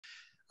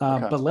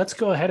Okay. But let's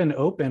go ahead and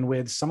open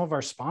with some of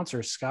our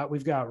sponsors, Scott.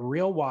 We've got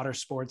Real Water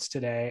Sports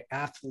today,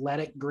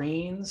 Athletic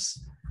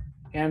Greens.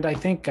 And I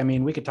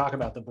mean, we could talk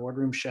about the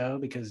boardroom show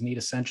because Neat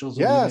Essentials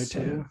will be there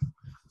too.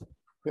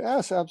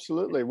 Yes,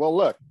 absolutely. Well,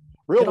 look,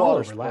 Real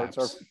Water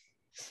Sports,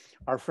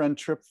 our friend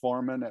Trip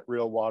Foreman at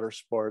Real Water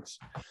Sports.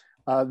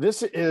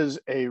 This is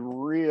a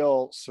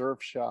real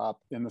surf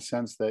shop in the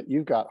sense that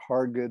you've got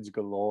hard goods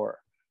galore,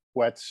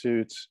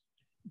 wetsuits,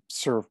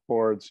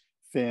 surfboards,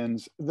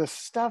 fins, the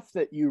stuff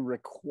that you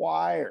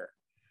require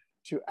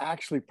to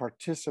actually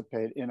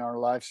participate in our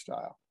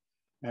lifestyle.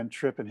 And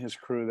Trip and his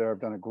crew there have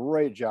done a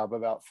great job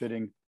of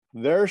outfitting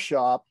their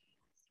shop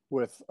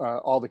with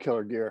all the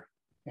killer gear.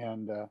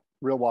 And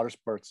Real Water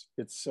Sports,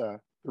 it's the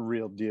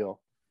real deal.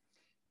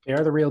 They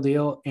are the real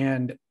deal.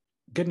 And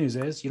good news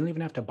is you don't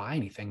even have to buy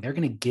anything. They're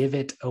going to give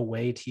it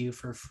away to you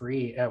for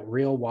free at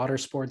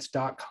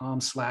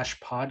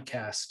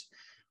realwatersports.com/podcast.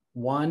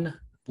 One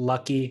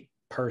lucky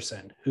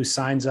person who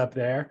signs up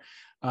there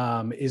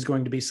is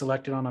going to be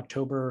selected on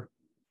October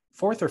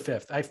 4th or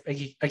 5th.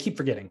 I keep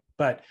forgetting,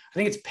 but I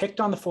think it's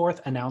picked on the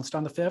 4th, announced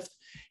on the 5th.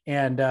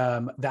 And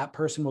that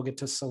person will get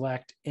to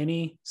select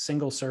any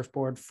single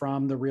surfboard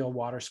from the Real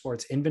Water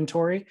Sports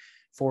inventory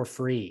for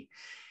free.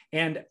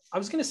 And I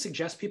was going to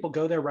suggest people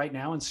go there right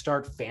now and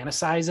start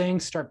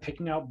fantasizing, start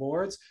picking out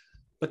boards,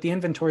 but the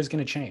inventory is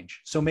going to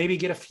change. So maybe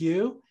get a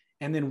few,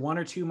 and then one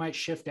or two might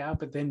shift out,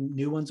 but then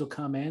new ones will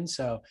come in.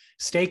 So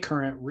stay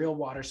current.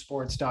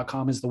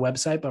 Realwatersports.com is the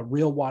website, but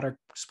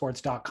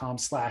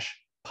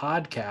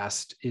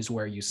realwatersports.com/podcast is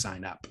where you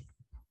sign up.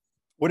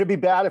 Would it be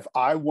bad if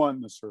I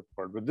won the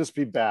surfboard? Would this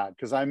be bad?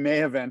 Because I may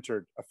have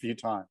entered a few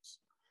times.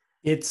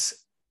 It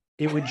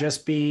would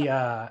just be,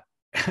 I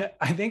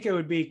think it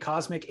would be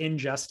cosmic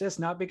injustice,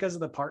 not because of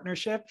the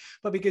partnership,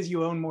 but because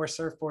you own more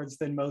surfboards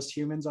than most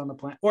humans on the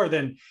planet, or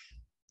than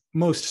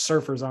most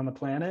surfers on the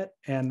planet,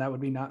 and that would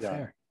be not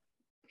fair.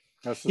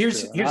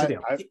 Here's the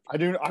deal.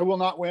 I will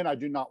not win. I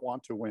do not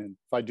want to win.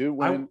 If I do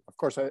win, of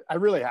course, I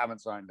really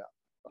haven't signed up.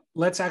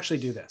 Let's actually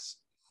do this.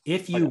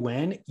 If you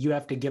win, you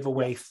have to give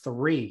away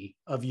 3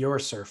 of your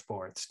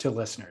surfboards to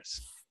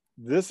listeners.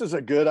 This is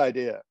a good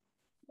idea.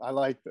 I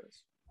like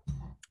this.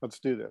 Let's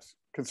do this.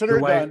 Consider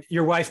it done.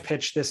 Your wife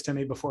pitched this to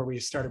me before we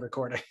started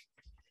recording.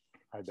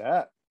 I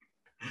bet.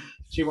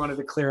 She wanted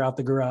to clear out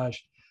the garage.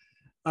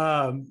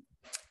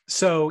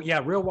 So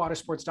yeah,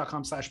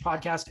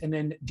 realwatersports.com/podcast. And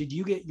then did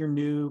you get your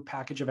new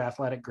package of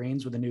Athletic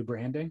Greens with the new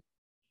branding?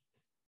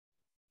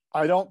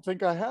 I don't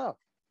think I have. All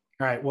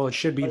right. Well, it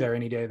should be there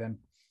any day then.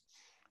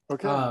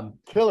 Okay.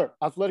 Killer.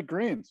 Athletic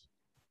Greens.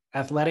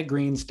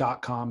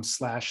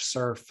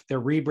 athleticgreens.com/surf.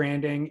 They're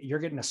rebranding. You're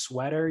getting a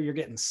sweater. You're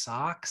getting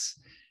socks.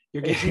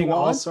 You're getting AG1?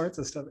 all sorts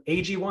of stuff.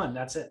 AG1.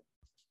 That's it.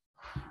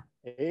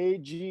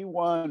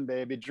 AG1,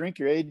 baby. Drink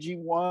your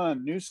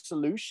AG1. New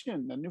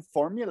solution, a new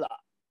formula.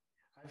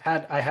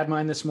 I had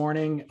mine this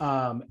morning.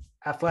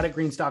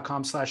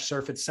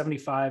 Athleticgreens.com/surf. It's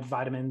 75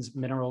 vitamins,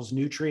 minerals,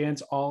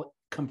 nutrients, all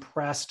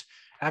compressed,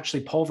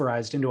 actually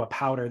pulverized into a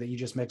powder that you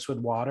just mix with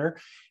water.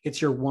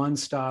 It's your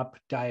one-stop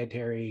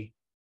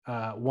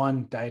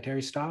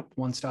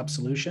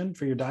solution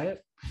for your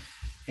diet,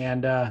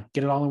 and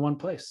get it all in one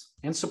place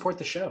and support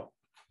the show.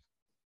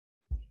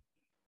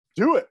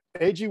 Do it.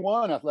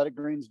 AG1,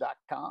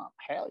 athleticgreens.com.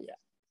 Hell yeah.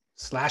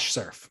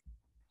 /surf.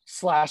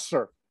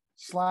 /surf.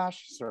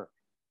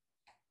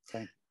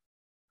 Okay.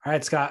 All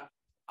right, Scott,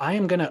 I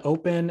am going to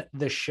open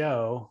the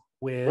show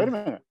with. Wait a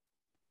minute.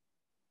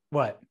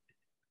 What?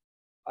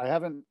 I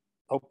haven't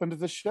opened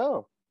the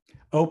show.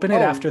 Open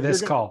it after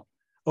this call.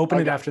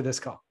 After this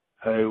call.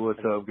 Hey,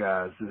 what's up,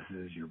 guys? This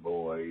is your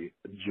boy,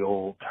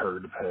 Joel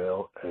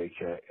Turdapale,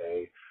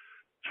 a.k.a.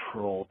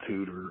 Troll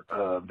Tutor,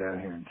 down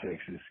here in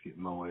Texas,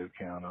 getting my wave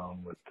count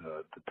on with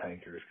the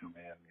tankers come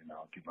in.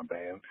 Get my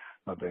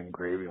band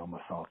gravy on my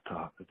soft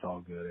top. It's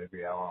all good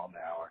every hour on the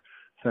hour.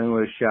 So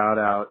anyway, shout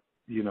out,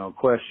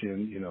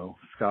 question,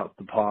 Scott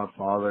the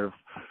Podfather of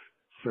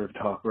Surf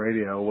Talk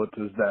Radio. What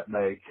does that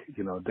make,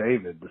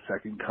 David, the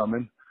second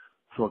coming?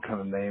 So what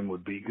kind of name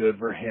would be good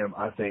for him?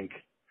 I think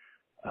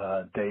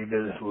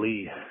David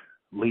Lee,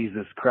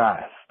 Jesus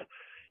Christ.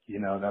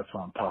 That's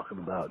what I'm talking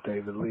about.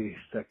 David Lee,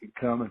 second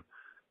coming.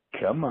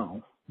 Come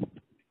on.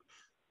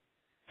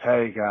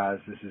 Hey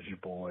guys, this is your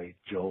boy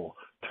Joel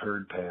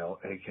Turdpale,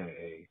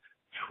 aka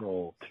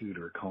Troll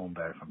Tutor, calling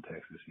back from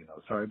Texas.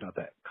 Sorry about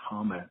that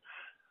comment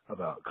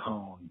about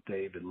calling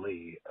David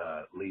Lee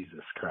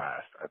Jesus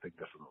Christ. I think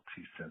that's a little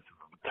too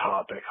sensitive of a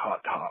topic,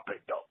 hot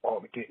topic. Don't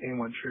want to get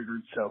anyone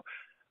triggered. So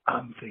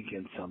I'm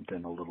thinking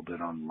something a little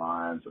bit on the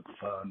lines of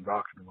fun,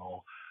 rock and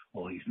roll.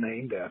 Well, he's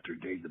named after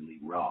David Lee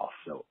Roth.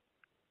 So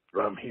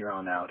from here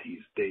on out,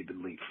 he's David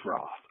Lee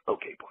Frost.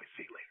 Okay, boys,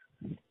 see you later.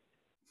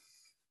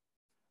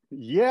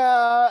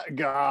 Yeah,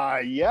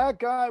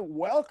 guy.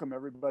 Welcome,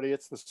 everybody.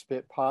 It's the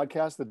Spit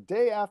Podcast, the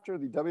day after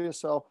the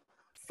WSL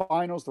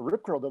Finals, the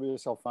Rip Curl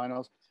WSL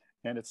Finals,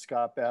 and it's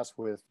Scott Bass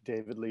with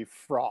David Lee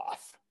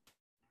Froth.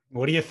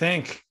 What do you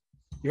think?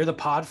 You're the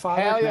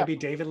Podfather? Maybe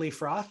David Lee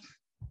Froth?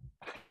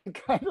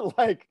 Kind of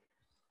like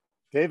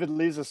David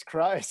Jesus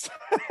Christ.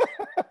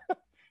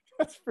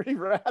 That's pretty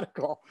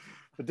radical.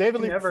 But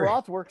David Lee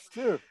Roth works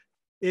too.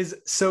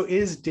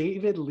 Is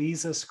David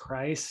Jesus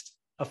Christ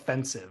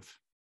offensive?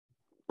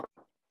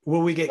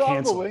 Will we get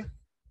canceled?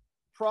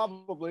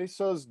 Probably.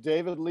 So is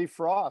David Lee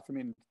Roth. I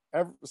mean,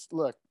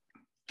 look,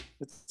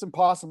 it's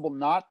impossible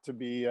not to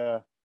be.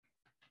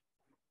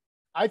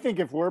 I think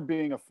if we're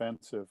being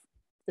offensive,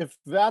 if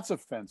that's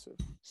offensive,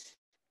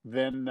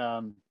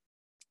 then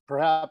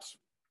perhaps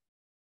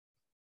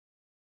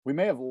we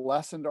may have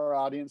lessened our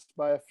audience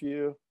by a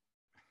few,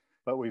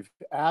 but we've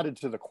added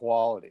to the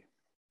quality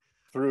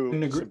through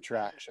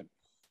subtraction.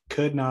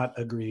 Could not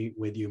agree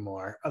with you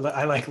more.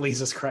 I like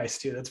Jesus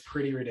Christ too. That's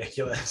pretty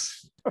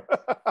ridiculous.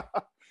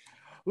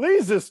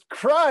 Jesus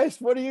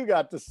Christ, what do you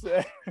got to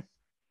say?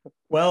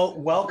 Well,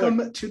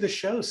 welcome to the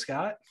show,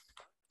 Scott.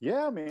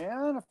 Yeah,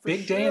 man.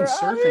 Big day in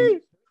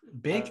surfing.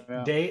 Big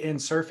day in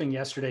surfing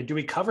yesterday. Do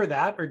we cover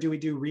that or do we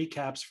do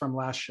recaps from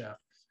last show?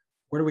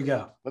 Where do we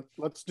go?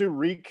 Let's do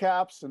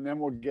recaps and then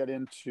we'll get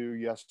into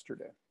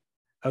yesterday.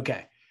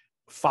 Okay.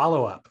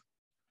 Follow up.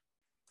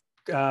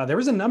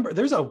 There's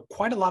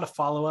quite a lot of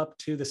follow up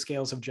to the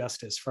Scales of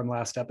Justice from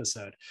last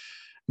episode.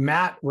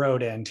 Matt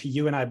wrote in to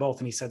you and I both,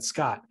 and he said,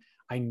 Scott,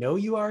 I know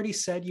you already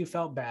said you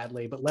felt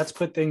badly, but let's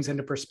put things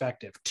into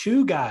perspective.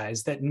 Two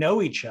guys that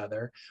know each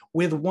other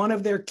with one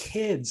of their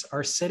kids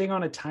are sitting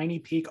on a tiny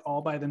peak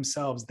all by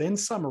themselves. Then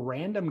some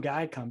random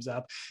guy comes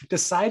up,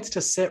 decides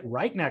to sit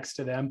right next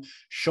to them,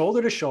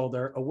 shoulder to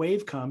shoulder. A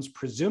wave comes,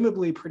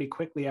 presumably pretty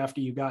quickly after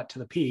you got to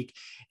the peak.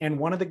 And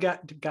one of the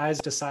guys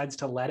decides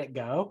to let it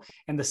go.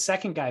 And the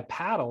second guy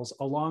paddles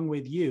along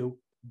with you.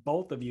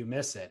 Both of you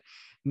miss it.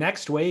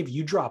 Next wave,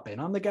 you drop in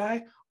on the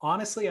guy.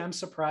 Honestly, I'm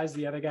surprised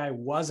the other guy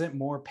wasn't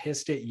more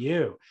pissed at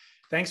you.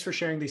 Thanks for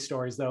sharing these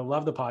stories, though.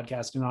 Love the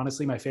podcast. And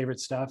honestly, my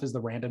favorite stuff is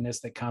the randomness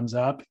that comes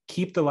up.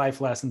 Keep the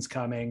life lessons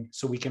coming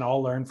so we can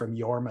all learn from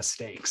your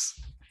mistakes.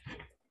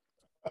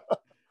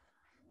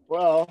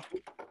 Well,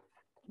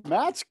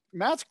 Matt's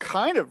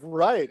kind of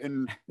right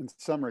in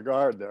some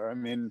regard there. I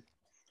mean,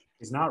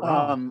 he's not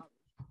wrong.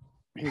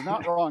 He's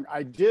not wrong.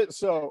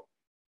 So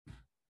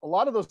a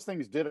lot of those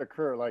things did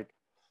occur. Like,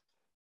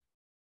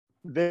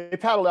 they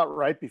paddled out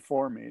right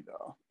before me,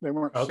 though. They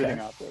weren't sitting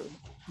out there.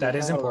 That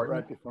is important.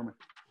 Right before me.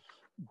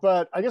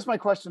 But I guess my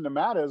question to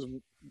Matt is,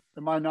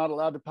 am I not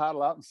allowed to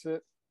paddle out and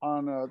sit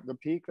on the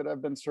peak that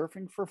I've been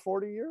surfing for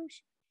 40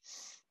 years?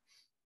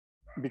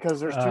 Because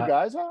there's two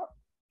guys out?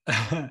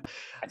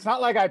 It's not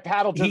like I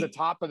paddled to the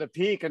top of the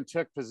peak and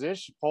took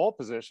pole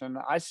position.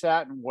 I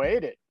sat and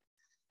waited.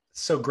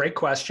 So great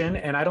question.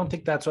 And I don't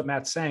think that's what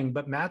Matt's saying,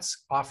 but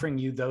Matt's offering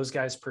you those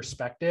guys'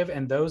 perspective,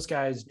 and those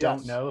guys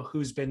don't know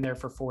who's been there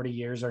for 40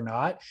 years or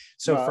not.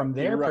 So from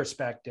their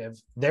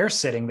perspective, they're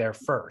sitting there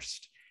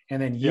first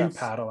and then you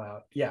paddle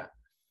out. Yeah.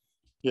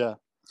 Yeah.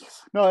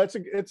 No, it's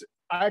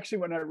actually,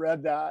 when I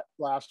read that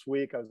last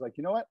week, I was like,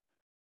 you know what?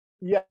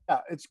 Yeah,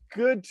 it's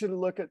good to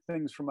look at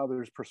things from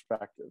others'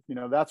 perspective. You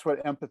know, that's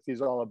what empathy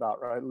is all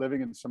about, right?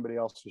 Living in somebody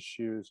else's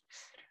shoes.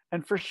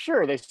 And for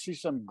sure, they see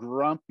some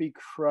grumpy,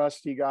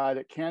 crusty guy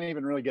that can't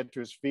even really get to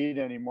his feet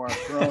anymore,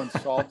 throwing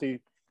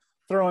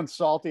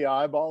salty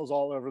eyeballs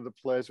all over the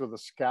place with a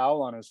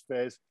scowl on his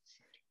face.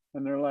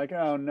 And they're like,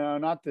 oh no,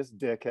 not this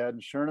dickhead.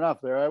 And sure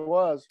enough, there I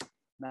was.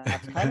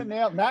 Matt kind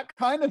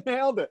of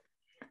nailed it.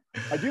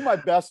 I do my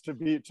best to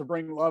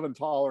bring love and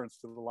tolerance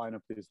to the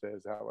lineup these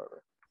days,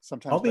 however.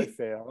 Sometimes they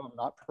fail. I'm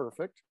not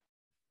perfect.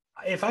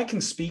 If I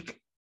can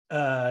speak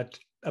about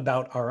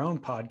our own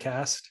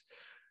podcast,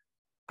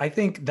 I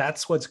think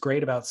that's what's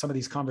great about some of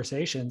these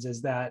conversations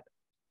is that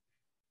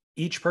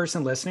each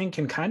person listening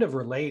can kind of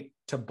relate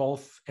to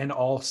both and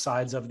all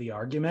sides of the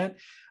argument.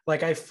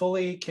 Like, I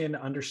fully can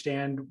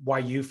understand why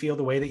you feel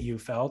the way that you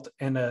felt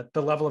and the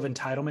level of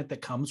entitlement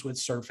that comes with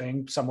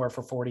surfing somewhere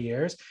for 40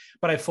 years.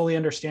 But I fully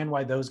understand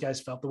why those guys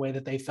felt the way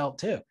that they felt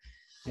too,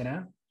 you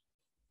know?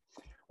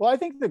 Well, I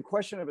think the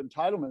question of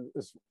entitlement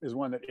is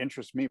one that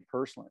interests me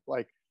personally.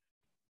 Like,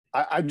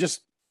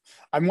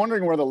 I'm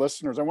wondering where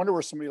I wonder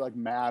where somebody like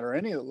Matt or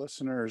any of the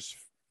listeners,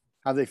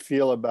 how they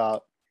feel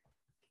about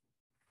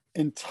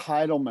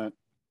entitlement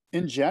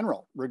in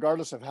general,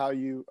 regardless of why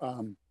you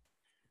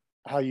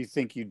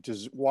think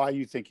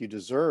you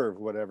deserve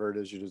whatever it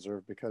is you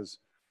deserve. Because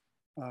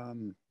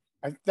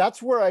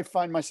that's where I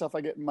find myself.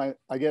 I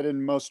get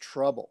in most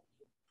trouble,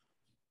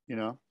 you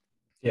know?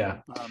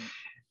 Yeah.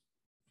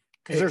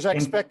 Because there's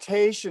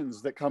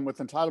expectations that come with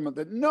entitlement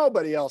that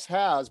nobody else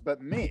has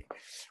but me,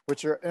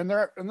 and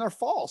they're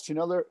false. You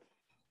know, they're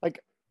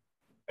like,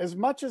 as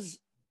much as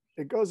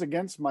it goes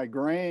against my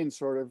grain,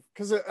 sort of,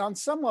 because on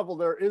some level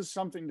there is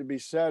something to be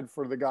said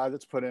for the guy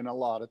that's put in a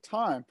lot of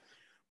time.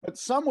 But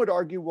some would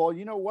argue, well,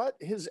 you know what?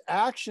 His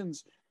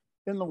actions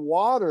in the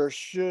water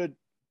should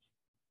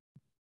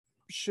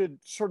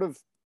sort of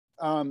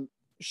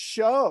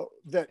show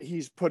that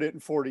he's put it in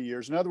 40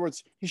 years. In other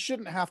words, he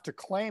shouldn't have to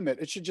claim it.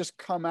 It should just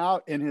come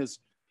out in his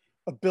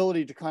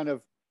ability to kind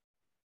of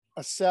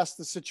assess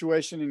the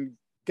situation and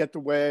get the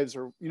waves,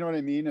 or, you know what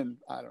I mean? And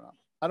I don't know.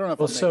 I don't know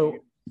if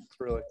It's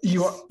really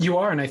you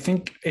are, and I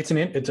think it's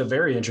a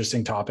very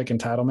interesting topic,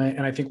 entitlement,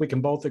 and I think we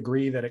can both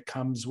agree that it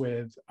comes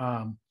with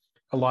a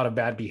lot of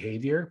bad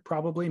behavior,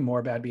 probably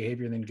more bad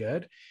behavior than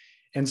good.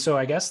 And so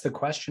I guess the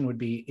question would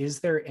be: is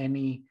there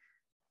any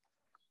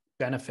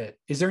benefit?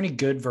 Is there any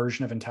good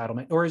version of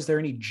entitlement, or is there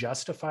any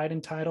justified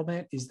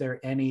entitlement? Is there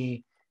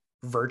any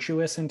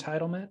virtuous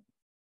entitlement?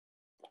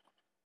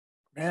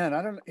 Man,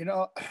 I don't,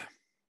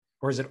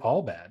 or is it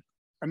all bad?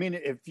 I mean,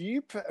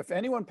 if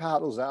anyone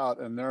paddles out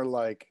and they're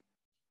like,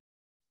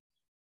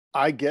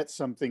 I get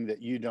something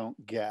that you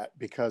don't get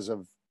because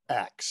of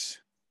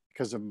X,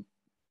 because of,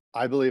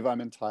 I believe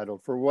I'm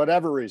entitled for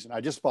whatever reason.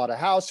 I just bought a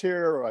house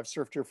here, or I've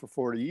surfed here for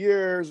 40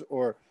 years,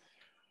 or,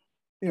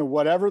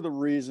 whatever the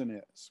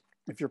reason is.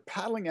 If you're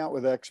paddling out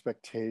with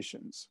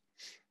expectations,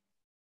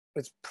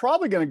 it's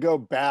probably going to go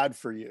bad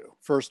for you,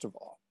 first of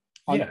all,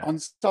 on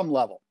some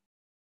level.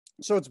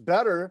 So it's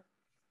better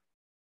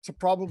to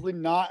probably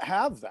not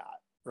have that,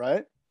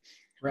 right?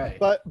 Right.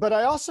 But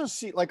I also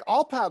see, like,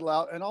 I'll paddle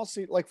out and I'll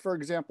see, like, for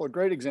example, a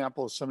great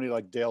example is somebody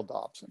like Dale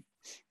Dobson.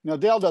 Now,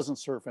 Dale doesn't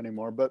surf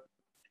anymore, but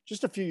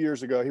just a few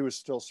years ago, he was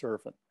still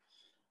surfing.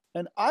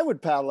 And I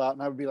would paddle out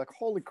and I would be like,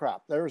 holy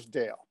crap, there's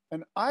Dale.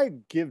 And I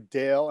give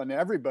Dale, and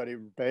everybody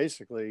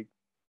basically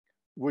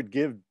would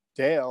give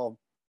Dale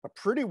a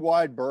pretty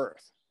wide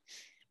berth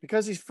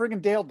because he's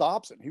friggin' Dale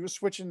Dobson. He was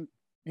surfing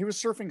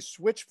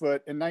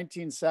switchfoot in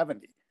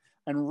 1970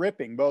 and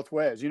ripping both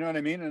ways. You know what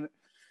I mean? And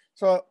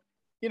so,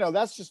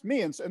 that's just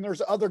me. And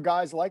there's other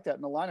guys like that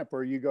in the lineup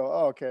where you go,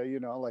 oh, okay,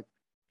 like,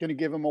 going to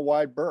give him a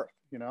wide berth,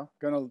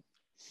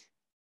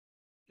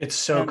 It's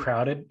so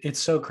crowded. It's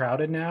so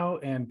crowded now,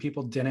 and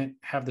people didn't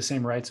have the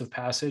same rites of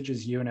passage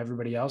as you and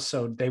everybody else,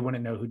 so they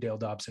wouldn't know who Dale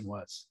Dobson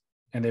was,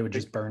 and they would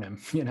just burn him,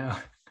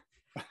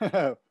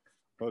 Well,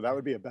 that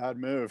would be a bad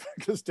move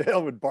because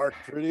Dale would bark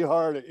pretty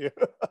hard at you.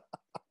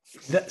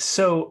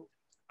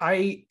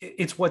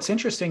 It's what's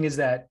interesting is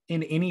that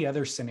in any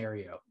other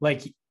scenario,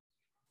 like,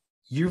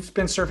 you've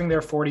been surfing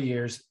there 40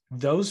 years,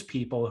 those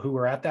people who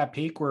were at that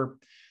peak were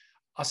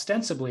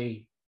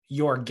ostensibly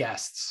your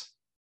guests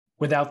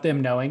without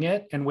them knowing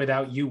it and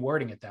without you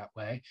wording it that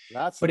way.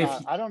 I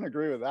don't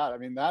agree with that. I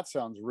mean, that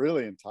sounds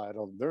really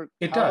entitled.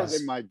 It does. Are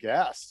they my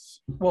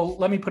guests? Well,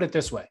 let me put it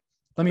this way.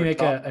 Let me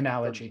make an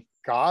analogy.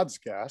 God's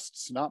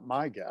guests, not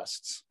my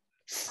guests.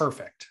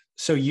 Perfect.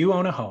 So you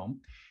own a home,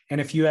 and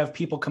if you have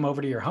people come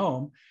over to your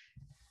home,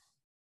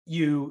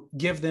 you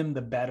give them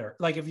the better.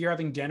 Like, if you're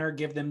having dinner,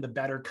 give them the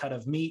better cut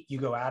of meat. You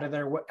go out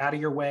of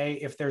your way.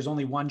 If there's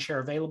only one chair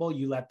available,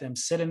 you let them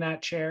sit in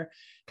that chair,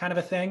 kind of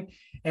a thing.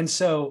 And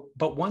so,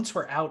 but once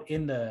we're out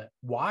in the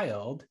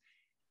wild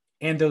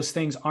and those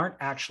things aren't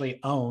actually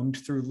owned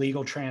through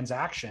legal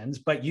transactions,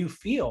 but you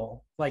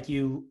feel like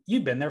you've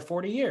been there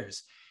 40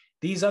 years.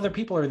 These other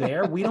people are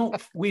there. We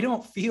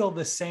don't feel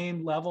the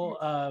same level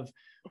of,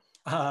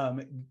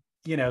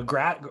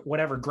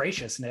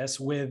 graciousness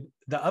with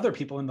the other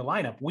people in the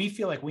lineup. We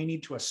feel like we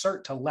need to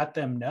assert to let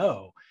them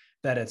know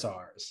that it's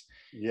ours.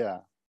 Yeah.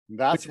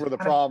 That's where the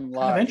problem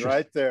lies,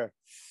 right there.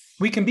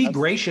 We can be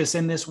gracious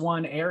in this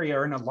one area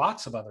or in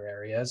lots of other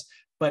areas,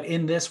 but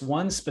in this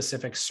one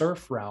specific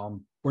surf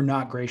realm, we're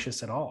not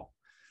gracious at all.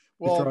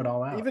 Well, we throw it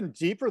all out. Even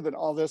deeper than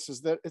all this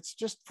is that it's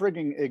just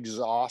frigging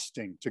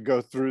exhausting to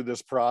go through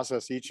this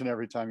process each and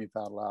every time you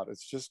paddle out.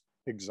 It's just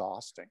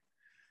exhausting.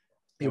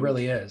 It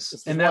really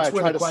is. And that's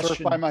where the question,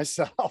 surf by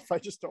myself. I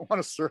just don't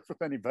want to surf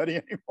with anybody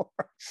anymore.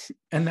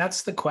 And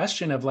that's the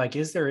question of, like,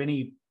 is there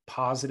any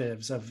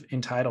positives of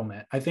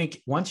entitlement? I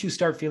think once you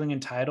start feeling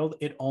entitled,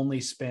 it only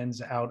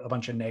spins out a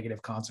bunch of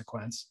negative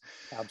consequence.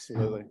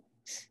 Absolutely.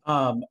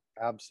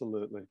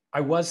 Absolutely. I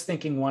was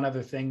thinking one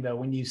other thing, though,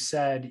 when you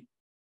said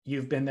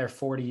you've been there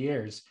 40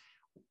 years,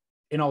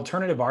 an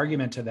alternative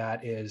argument to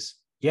that is,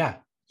 yeah,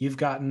 you've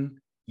gotten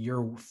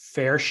your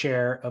fair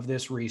share of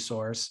this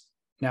resource.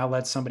 Now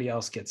let somebody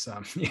else get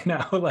some,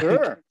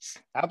 Sure.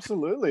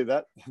 Absolutely.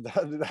 That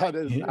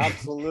is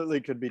absolutely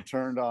could be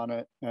turned on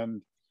it.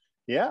 And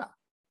yeah.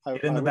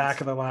 Get in the back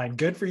of the line.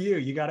 Good for you.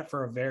 You got it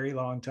for a very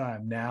long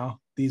time. Now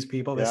these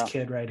people, this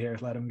kid right here,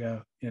 let him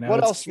go.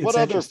 What else? It's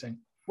interesting.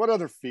 What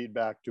other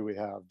feedback do we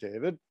have,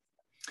 David?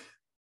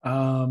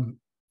 Do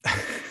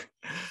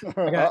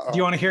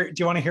you want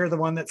to hear the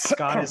one that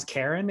Scott as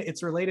Karen?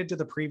 It's related to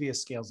the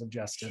previous scales of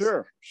justice.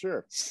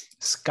 Sure.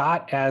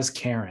 Scott as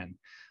Karen.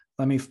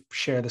 Let me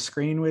share the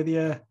screen with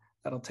you.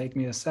 That'll take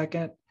me a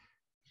second.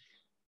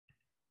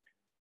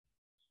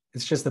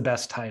 It's just the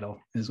best title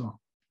as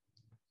well.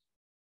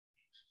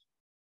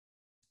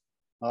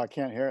 Oh, I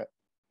can't hear it.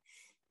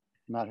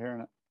 I'm not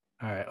hearing it.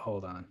 All right,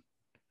 hold on.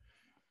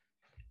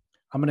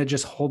 I'm going to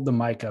just hold the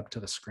mic up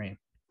to the screen.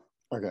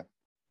 Okay.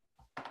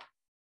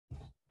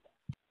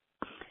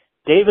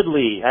 David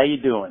Lee, how you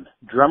doing?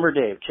 Drummer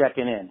Dave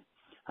checking in.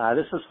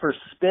 This is for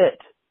Spit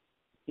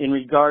in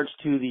regards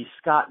to the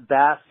Scott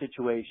Bass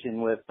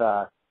situation with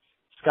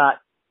Scott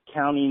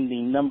counting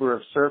the number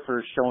of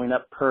surfers showing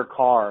up per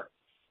car,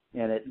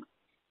 and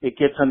it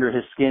gets under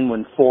his skin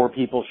when 4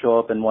 people show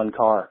up in one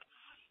car.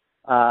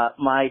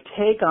 My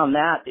take on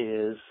that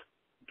is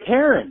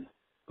Karen,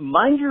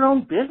 mind your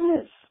own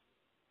business.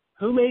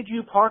 Who made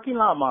you parking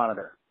lot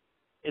monitor?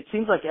 It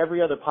seems like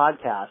every other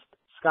podcast,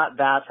 Scott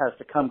Bass has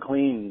to come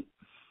clean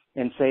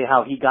and say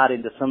how he got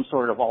into some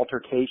sort of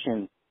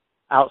altercation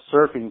out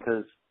surfing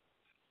because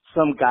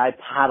some guy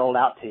paddled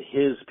out to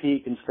his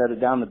peak instead of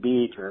down the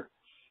beach, or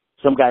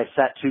some guy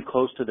sat too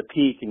close to the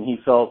peak and he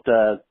felt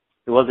it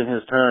wasn't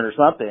his turn or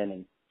something.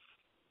 And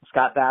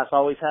Scott Bass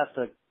always has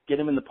to get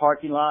him in the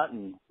parking lot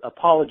and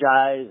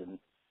apologize and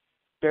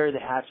bury the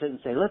hatchet and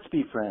say, let's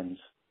be friends.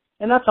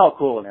 And that's all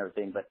cool and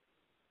everything. But,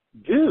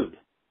 dude,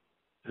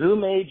 who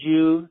made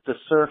you the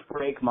surf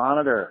break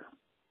monitor?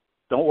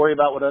 Don't worry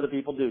about what other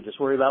people do. Just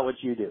worry about what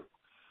you do.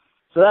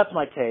 So that's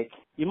my take.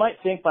 You might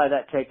think by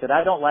that take that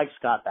I don't like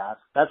Scott Bass.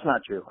 That's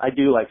not true. I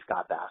do like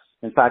Scott Bass.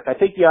 In fact, I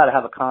think you ought to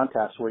have a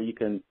contest where you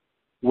can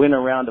win a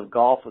round of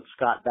golf with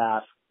Scott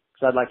Bass,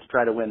 because I'd like to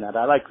try to win that.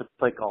 I like to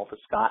play golf with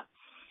Scott.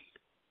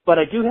 But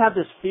I do have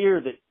this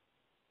fear that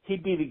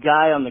he'd be the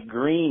guy on the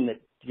green that,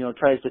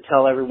 tries to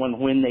tell everyone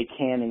when they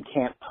can and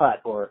can't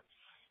putt, or,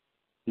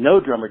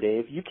 no, Drummer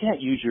Dave, you can't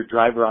use your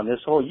driver on this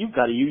hole. You've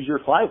got to use your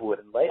 5-wood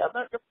and lay up.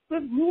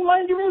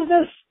 Mind your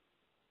business.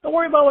 Don't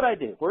worry about what I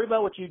do. Worry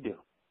about what you do.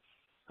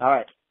 All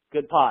right.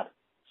 Good pod.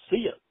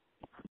 See ya.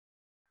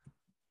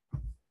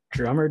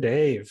 Drummer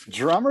Dave.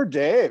 Drummer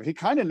Dave. He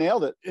kind of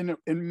nailed it.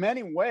 In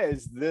many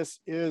ways, this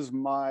is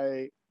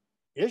my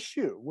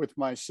issue with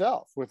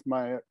myself,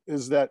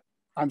 is that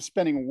I'm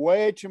spending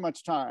way too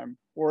much time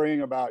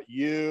worrying about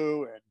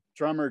you and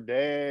Drummer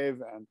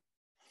Dave and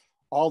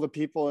all the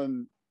people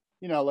and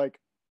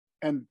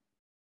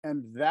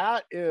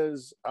that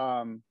is,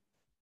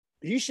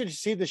 you should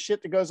see the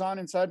shit that goes on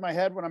inside my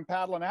head when I'm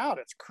paddling out.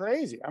 It's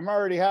crazy. I'm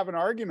already having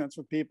arguments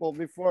with people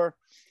before,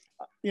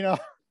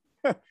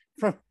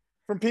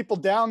 from people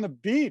down the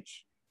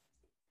beach.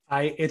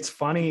 It's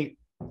funny.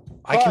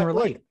 I can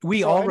relate.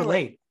 We all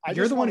relate.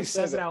 You're the one who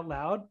says it out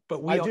loud,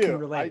 but we all can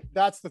relate.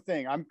 That's the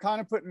thing. I'm kind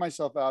of putting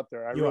myself out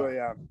there. I really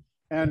am.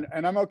 And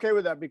I'm okay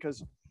with that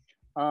because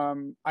I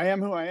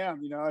am who I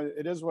am.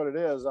 It is what it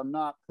is. I'm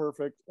not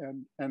perfect.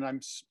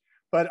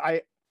 But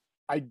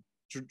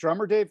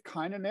Drummer Dave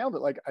kind of nailed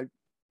it. Like I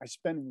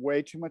spend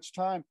way too much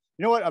time.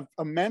 You know what?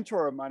 A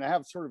mentor of mine, I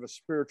have sort of a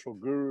spiritual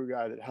guru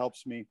guy that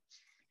helps me.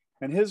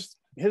 And his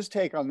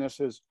take on this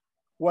is,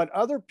 what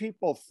other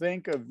people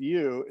think of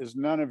you is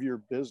none of your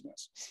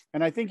business.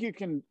 And I think you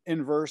can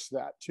inverse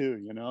that too.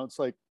 It's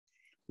like,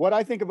 what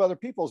I think of other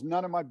people is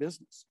none of my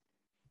business.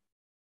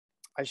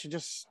 I should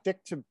just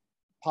stick to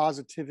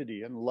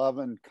positivity and love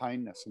and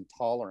kindness and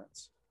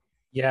tolerance.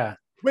 Yeah.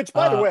 Which,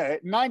 by the way,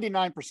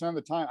 99% of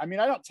the time, I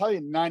mean, I don't tell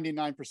you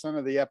 99%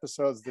 of the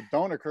episodes that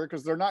don't occur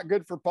because they're not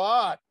good for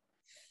pod.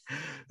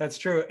 That's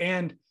true.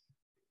 And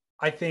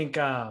I think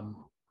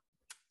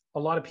a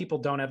lot of people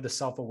don't have the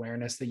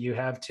self-awareness that you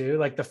have too.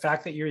 Like the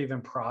fact that you're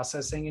even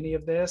processing any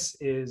of this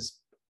is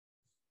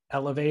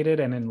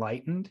elevated and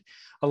enlightened.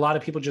 A lot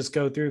of people just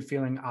go through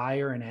feeling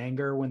ire and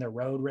anger when they're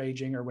road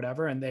raging or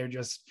whatever. And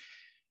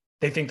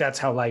they think that's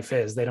how life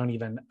is. They don't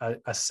even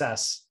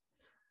assess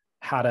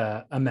how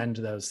to amend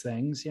those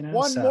things,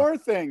 One more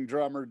thing,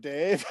 Drummer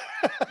Dave.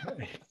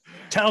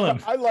 Tell him.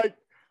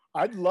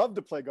 I'd love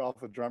to play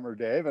golf with Drummer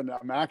Dave, and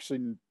I'm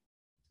actually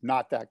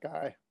not that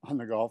guy on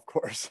the golf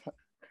course.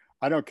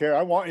 I don't care.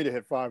 I want you to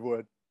hit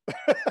 5-wood.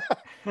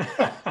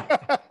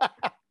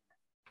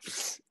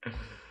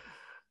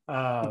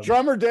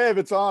 Drummer Dave,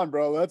 it's on,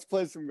 bro. Let's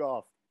play some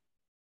golf.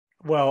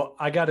 Well,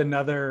 I got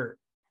another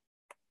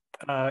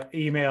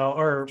email,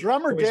 or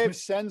Drummer Dave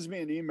sends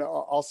me an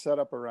email. I'll set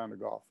up a round of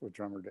golf with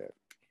Drummer Dave.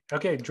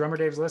 Okay, Drummer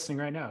Dave's listening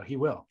right now.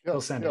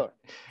 He'll send it.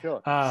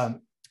 Sure.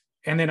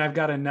 And then I've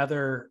got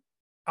another.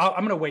 I'm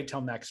going to wait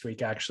till next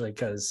week, actually,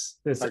 because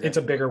it's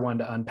a bigger one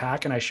to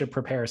unpack, and I should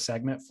prepare a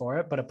segment for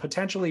it. But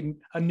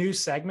a new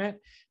segment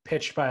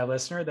pitched by a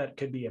listener that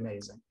could be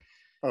amazing.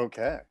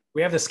 Okay.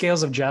 We have the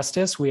scales of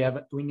justice. We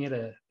need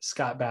a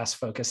Scott Bass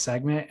focus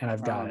segment, and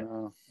I've got it.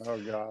 No. Oh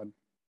God.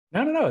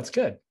 No. It's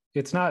good.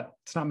 It's not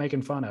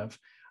making fun of.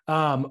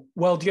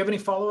 Well, do you have any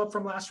follow-up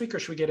from last week, or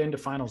should we get into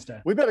finals day?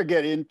 We better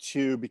get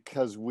into,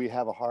 because we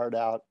have a hard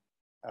out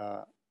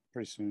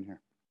pretty soon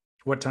here.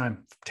 What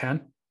time?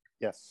 10?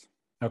 Yes.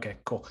 Okay,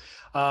 cool.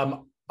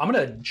 I'm going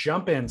to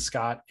jump in,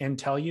 Scott, and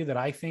tell you that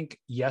I think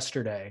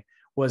yesterday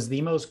was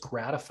the most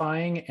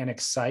gratifying and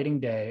exciting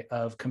day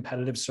of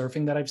competitive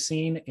surfing that I've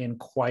seen in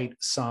quite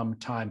some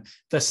time.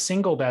 The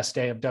single best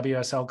day of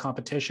WSL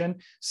competition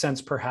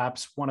since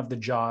perhaps one of the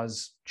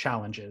Jaws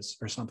challenges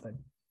or something.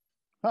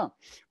 Huh.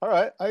 All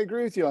right. I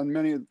agree with you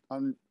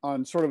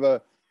on sort of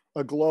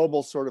a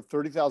global sort of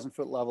 30,000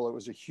 foot level. It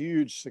was a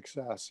huge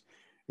success.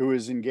 It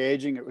was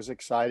engaging. It was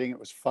exciting. It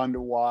was fun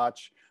to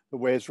watch. The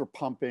waves were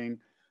pumping.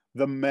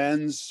 The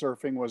men's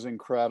surfing was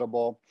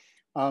incredible.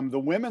 The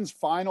women's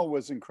final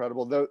was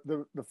incredible.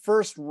 The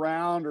first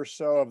round or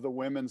so of the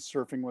women's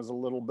surfing was a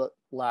little bit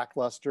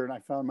lackluster, and I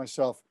found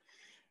myself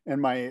in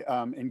my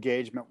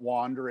engagement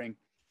wandering.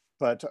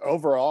 But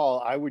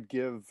overall, I would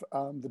give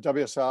the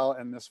WSL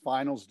and this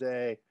finals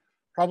day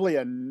probably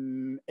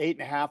an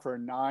 8.5 or a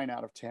 9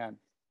 out of 10.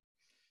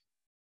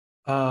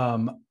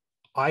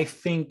 I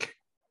think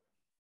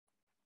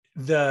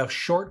the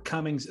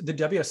shortcomings, the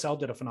WSL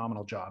did a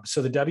phenomenal job.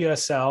 So the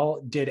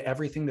WSL did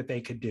everything that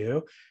they could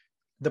do.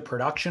 The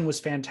production was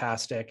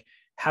fantastic.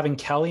 Having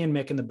Kelly and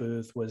Mick in the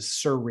booth was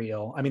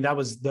surreal. I mean, that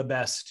was the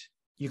best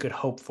you could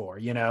hope for,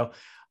 you know.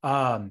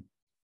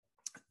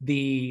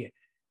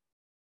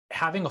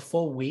 Having a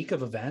full week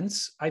of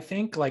events, I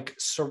think, like,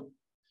 so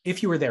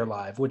if you were there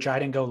live, which I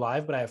didn't go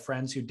live, but I have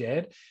friends who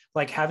did,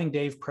 like having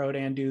Dave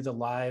Prodan do the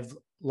live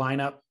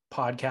lineup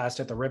podcast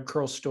at the Rib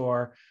Curl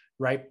store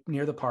right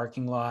near the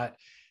parking lot,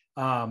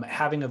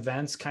 having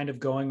events kind of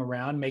going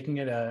around, making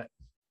it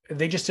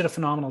they just did a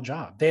phenomenal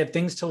job. They had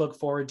things to look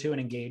forward to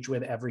and engage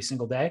with every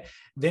single day.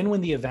 Then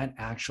when the event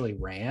actually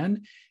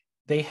ran,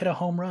 they hit a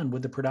home run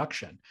with the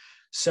production.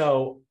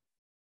 So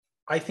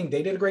I think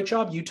they did a great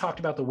job. You talked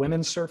about the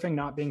women's surfing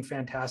not being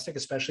fantastic,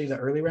 especially the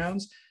early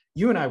rounds.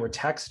 You and I were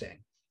texting,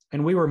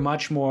 and we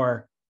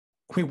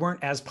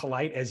weren't as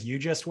polite as you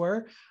just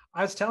were.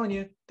 I was telling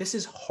you, this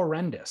is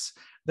horrendous.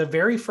 The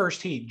very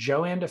first heat,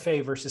 Joanne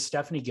DeFay versus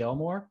Stephanie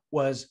Gilmore,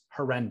 was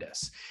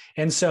horrendous.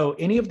 And so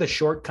any of the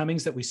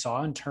shortcomings that we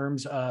saw in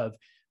terms of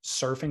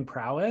surfing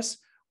prowess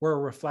were a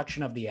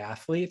reflection of the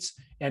athletes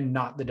and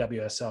not the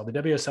WSL.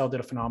 The WSL did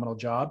a phenomenal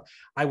job.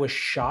 I was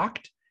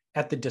shocked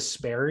at the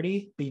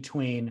disparity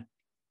between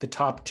the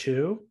top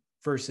two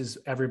versus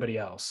everybody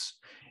else.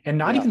 And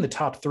not even the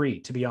top three,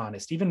 to be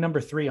honest. Even number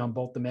 3 on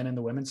both the men and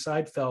the women's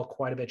side fell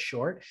quite a bit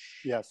short.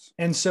 Yes.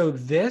 And so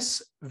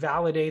this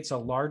validates a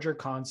larger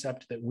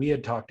concept that we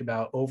had talked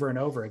about over and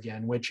over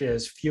again, which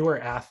is fewer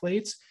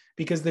athletes,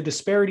 because the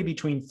disparity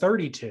between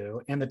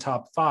 32 and the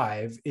top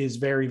 5 is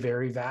very,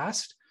 very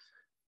vast.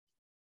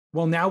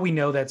 Well, now we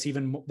know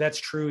that's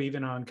true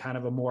even on kind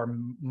of a more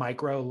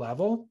micro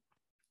level.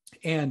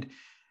 And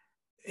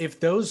if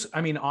those, I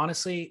mean,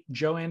 honestly,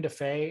 Joanne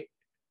DeFay,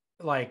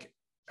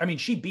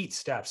 she beat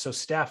Steph. So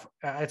Steph,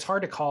 it's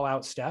hard to call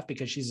out Steph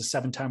because she's a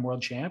 7-time world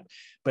champ,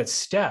 but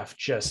Steph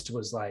just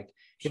was like,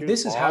 if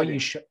this is how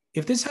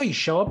you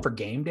show up for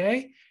game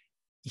day,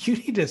 you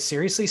need to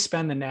seriously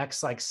spend the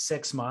next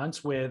 6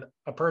 months with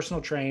a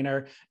personal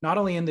trainer, not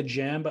only in the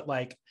gym, but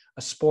like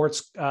a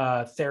sports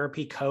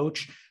therapy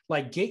coach,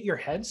 get your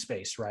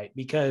headspace right,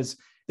 because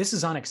this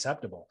is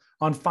unacceptable.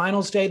 On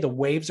finals day, the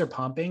waves are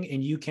pumping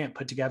and you can't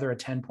put together a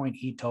 10-point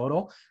heat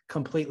total.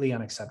 Completely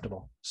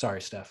unacceptable.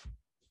 Sorry, Steph.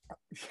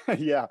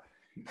 Yeah,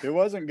 it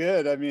wasn't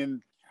good. I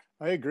mean,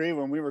 I agree.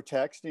 When we were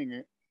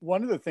texting,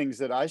 one of the things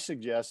that I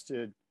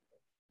suggested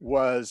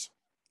was,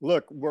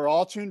 look, we're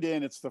all tuned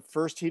in. It's the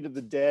first heat of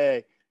the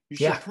day. You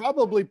should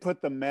probably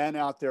put the men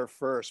out there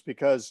first,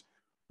 because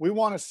we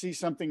want to see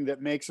something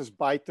that makes us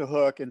bite the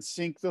hook and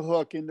sink the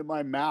hook into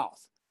my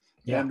mouth.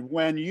 Yeah. And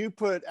when you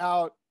put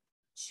out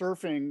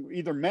surfing,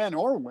 either men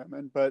or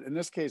women, but in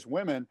this case,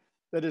 women,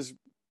 that is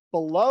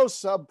below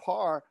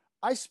subpar,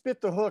 I spit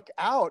the hook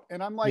out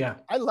and I'm like,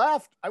 I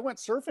left. I went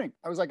surfing.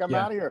 I was like, I'm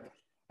out of here.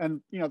 And,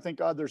 thank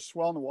God there's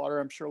swell in the water.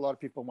 I'm sure a lot of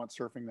people went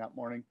surfing that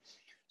morning.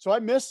 So I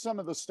missed some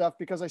of the stuff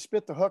because I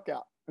spit the hook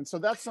out. And so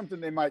that's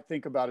something they might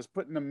think about, is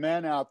putting the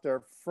men out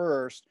there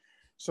first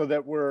so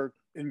that we're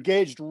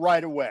engaged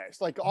right away.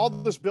 It's like all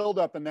this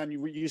buildup, and then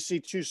you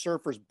see 2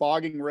 surfers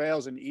bogging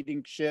rails and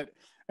eating shit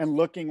and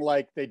looking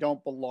like they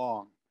don't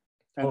belong.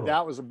 And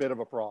that was a bit of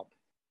a problem.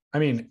 I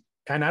mean,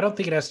 and I don't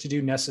think it has to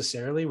do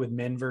necessarily with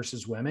men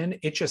versus women.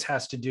 It just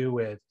has to do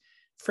with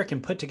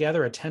freaking put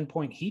together a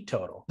 10-point heat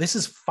total. This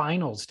is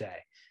finals day.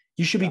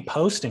 You should be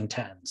posting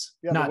 10s,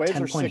 not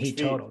 10-point heat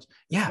totals.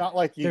 Yeah. It's not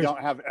like you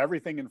don't have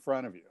everything in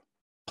front of you.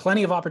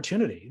 Plenty of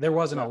opportunity. There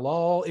wasn't a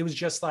lull. It was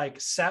just like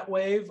set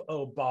wave,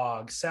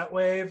 bog, set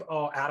wave,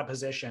 out of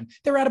position.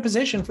 They were out of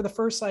position for the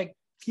first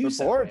few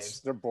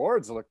Their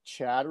boards looked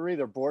chattery.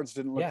 Their boards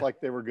didn't look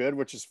like they were good,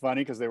 which is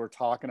funny because they were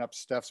talking up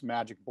Steph's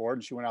magic board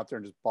and she went out there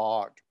and just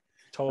bogged.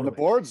 Totally. And the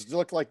boards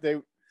looked like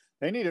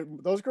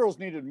those girls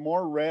needed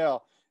more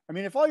rail. I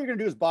mean, if all you're going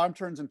to do is bottom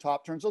turns and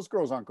top turns, those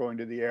girls aren't going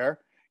to the air.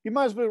 You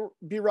might as well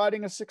be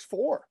riding a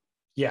 6'4".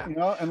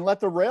 Yeah. And let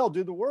the rail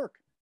do the work.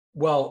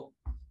 Well,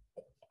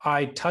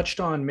 I touched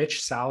on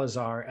Mitch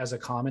Salazar as a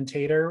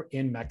commentator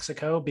in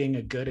Mexico being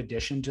a good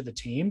addition to the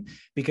team,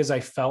 because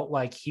I felt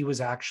like he was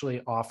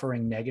actually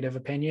offering negative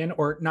opinion,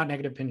 or not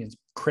negative opinions,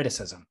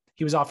 criticism.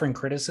 He was offering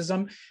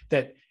criticism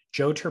that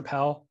Joe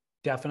Turpel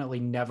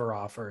definitely never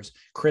offers.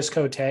 Chris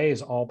Cote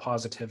is all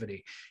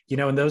positivity,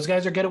 and those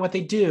guys are good at what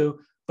they do.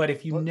 But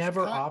if you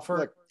never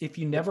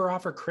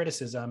offer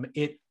criticism,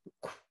 it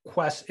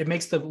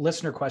makes the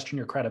listener question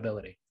your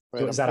credibility.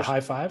 Right, is that a high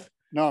five?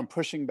 No, I'm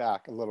pushing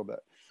back a little bit.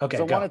 Okay.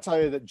 So I want to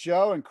tell you that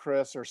Joe and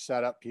Chris are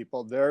setup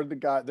people. They're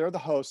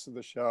the hosts of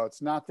the show.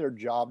 It's not their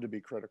job to be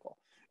critical.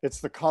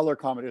 It's the color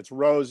comment. It's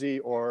Rosie,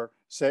 or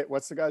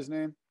what's the guy's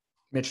name?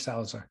 Mitch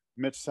Salazar.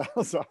 Mitch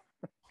Salazar.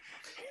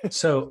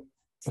 So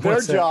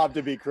it's their job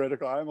to be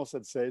critical. I almost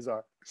said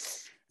Cesar.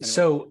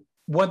 Anyway.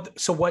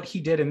 So what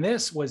he did in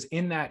this was,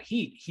 in that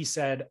heat, he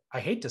said, I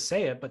hate to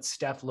say it, but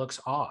Steph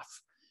looks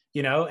off,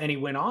 and he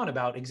went on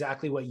about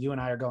exactly what you and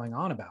I are going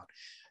on about.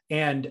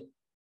 And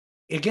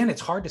again,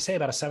 it's hard to say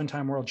about a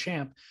 7-time world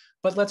champ,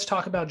 but let's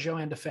talk about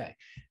Joanne DeFay.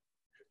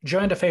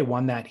 Joanne Defay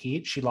won that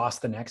heat. She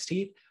lost the next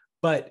heat,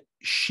 but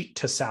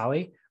to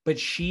Sally, but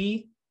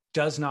she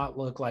does not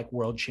look like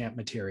world champ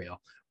material.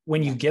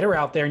 When you get her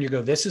out there and you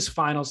go, this is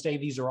finals day,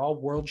 these are all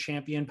world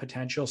champion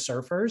potential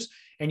surfers,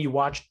 and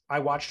I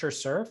watched her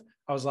surf,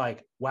 I was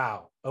like,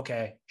 wow,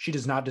 okay, she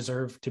does not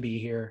deserve to be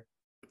here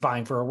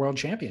vying for a world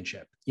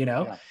championship.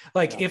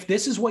 If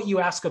this is what you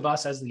ask of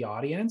us as the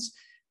audience,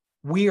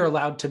 we are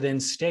allowed to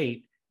then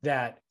state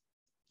that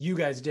you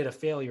guys did a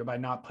failure by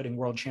not putting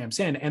world champs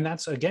in. And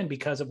that's, again,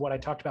 because of what I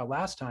talked about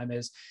last time,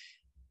 is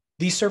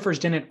these surfers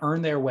didn't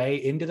earn their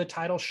way into the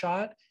title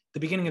shot. The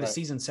beginning of the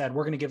season said,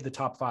 we're going to give the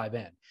top 5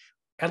 in.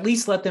 At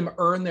least let them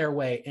earn their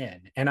way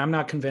in. And I'm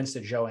not convinced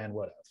that Joanne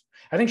would have.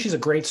 I think she's a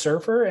great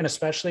surfer, and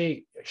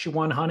especially she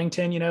won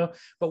Huntington,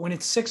 but when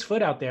it's 6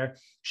 foot out there,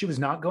 she was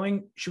not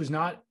going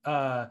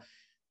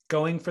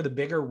for the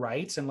bigger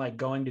rights and like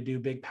going to do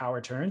big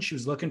power turns. She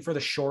was looking for the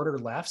shorter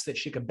lefts that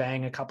she could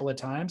bang a couple of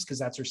times because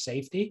that's her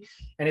safety.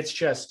 And it's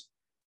just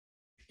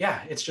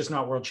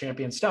not world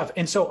champion stuff.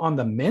 And so on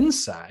the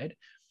men's side,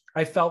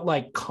 I felt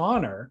like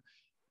Connor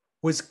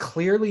was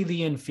clearly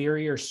the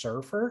inferior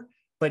surfer,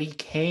 but he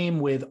came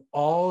with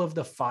all of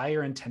the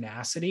fire and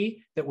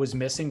tenacity that was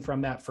missing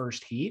from that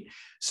first heat.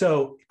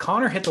 So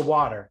Connor hit the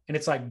water and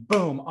it's like,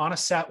 boom, on a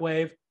set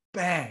wave,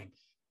 bang,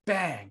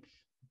 bang,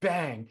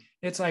 bang.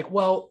 It's like,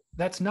 well,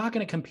 that's not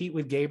going to compete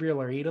with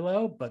Gabriel or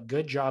Idolo, but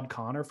good job,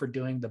 Connor, for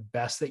doing the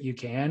best that you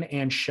can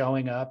and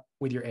showing up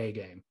with your A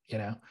game,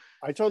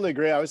 I totally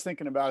agree. I was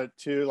thinking about it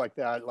too, like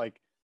that.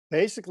 Like,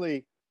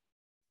 basically,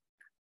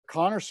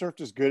 Connor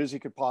surfed as good as he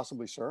could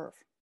possibly surf.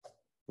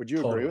 Would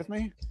you agree with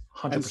me?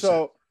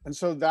 100%. And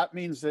so that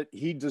means that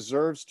he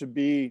deserves to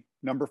be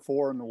number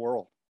 4 in the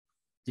world.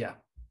 Yeah.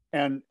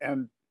 And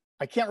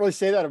I can't really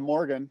say that of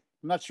Morgan.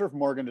 I'm not sure if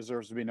Morgan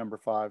deserves to be number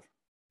 5,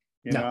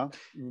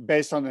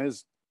 based on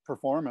his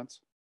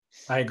performance.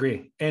 I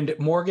agree. And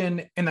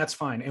Morgan, and that's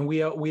fine. And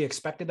we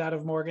expected that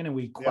of Morgan, and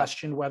we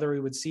questioned whether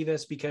we would see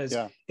this because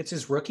it's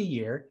his rookie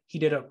year. He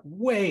did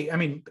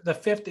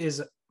the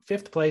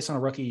fifth place on a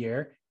rookie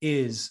year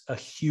is a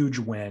huge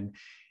win.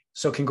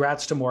 So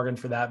congrats to Morgan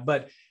for that.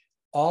 But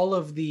all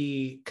of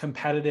the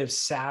competitive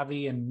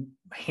savvy and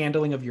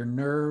handling of your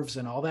nerves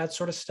and all that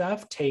sort of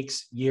stuff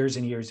takes years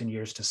and years and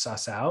years to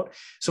suss out.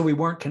 So we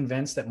weren't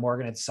convinced that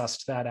Morgan had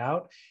sussed that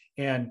out.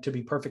 And to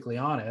be perfectly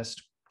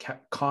honest,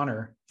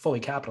 Connor fully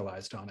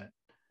capitalized on it.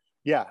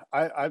 Yeah,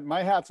 I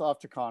my hat's off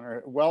to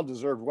Connor.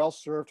 Well-deserved,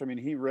 well-served. I mean,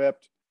 he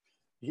ripped.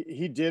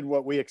 He did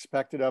what we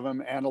expected of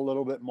him and a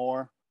little bit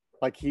more.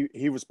 Like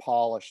he was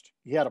polished.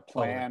 He had a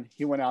plan. Totally.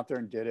 He went out there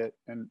and did it.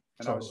 And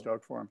totally. I was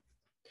stoked for him.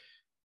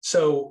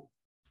 So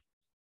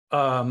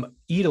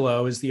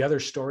Idolo is the other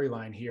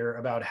storyline here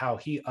about how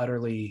he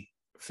utterly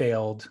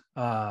failed.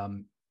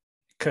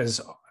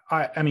 Because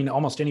I mean,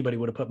 almost anybody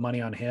would have put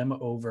money on him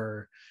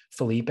over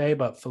Felipe,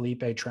 but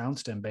Felipe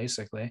trounced him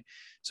basically.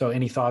 So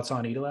any thoughts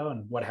on Idolo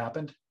and what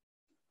happened?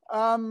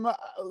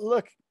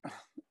 Look,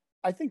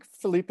 I think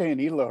Felipe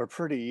and Idolo are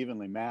pretty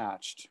evenly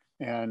matched,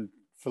 and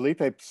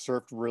Felipe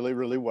surfed really,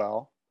 really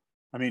well.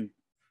 I mean,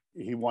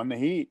 he won the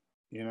heat,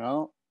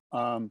 there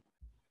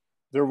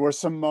were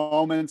some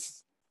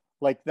moments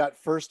like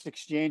that first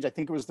exchange. I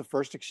think it was the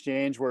first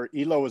exchange where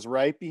Idolo was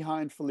right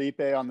behind Felipe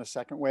on the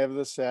second wave of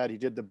the set. He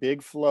did the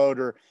big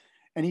floater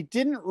and he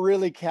didn't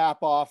really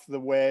cap off the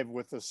wave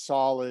with a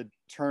solid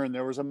turn.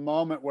 There was a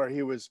moment where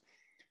he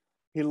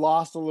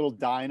lost a little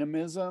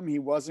dynamism. He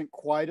wasn't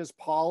quite as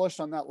polished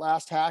on that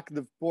last hack.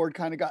 The board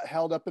kind of got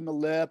held up in the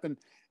lip and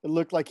it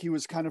looked like he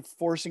was kind of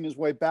forcing his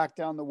way back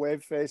down the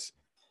wave face.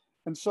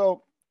 And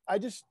so I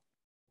just,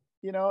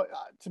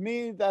 to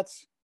me,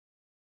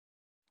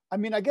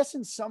 I guess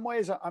in some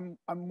ways I'm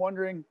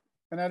wondering,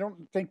 and I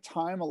don't think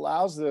time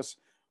allows this,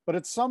 but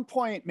at some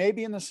point,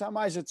 maybe in the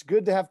semis, it's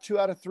good to have 2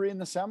 out of 3 in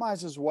the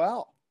semis as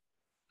well.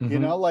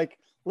 Mm-hmm.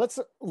 Let's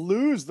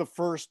lose the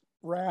first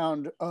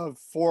round of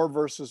 4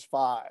 versus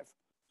 5,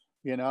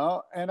 and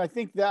I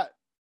think that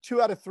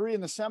 2 out of 3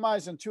 in the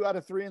semis and 2 out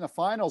of 3 in the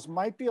finals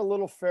might be a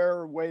little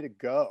fairer way to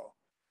go.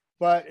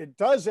 But it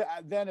does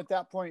then at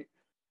that point,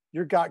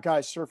 you've got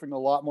guys surfing a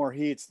lot more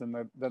heats than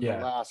the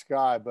last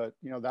guy, but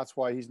that's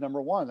why he's number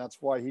 1. That's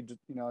why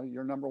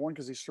you're number 1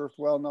 because he surfed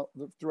well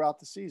throughout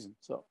the season.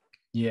 So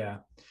I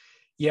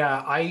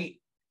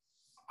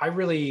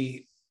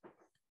really,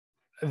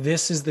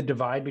 this is the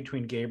divide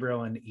between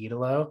Gabriel and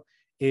Idolo.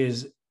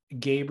 Is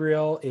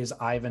Gabriel is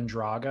Ivan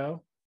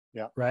Drago,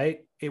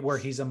 right? Where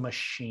he's a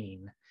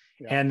machine,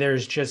 and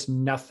there's just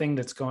nothing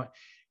that's going.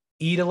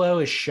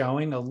 Idolo is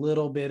showing a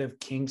little bit of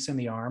kinks in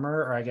the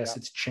armor, or I guess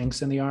it's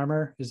chinks in the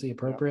armor is the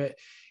appropriate.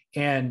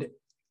 And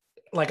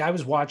like I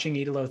was watching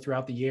Idolo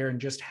throughout the year and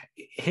just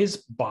his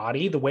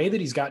body, the way that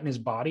he's gotten his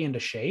body into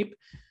shape,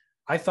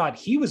 I thought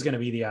he was going to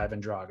be the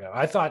Ivan Drago.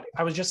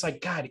 I was just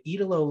like, God,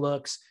 Idolo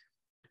looks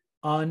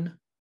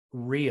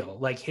unreal.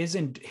 Like his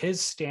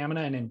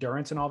stamina and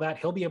endurance and all that,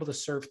 he'll be able to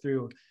surf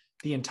through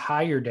the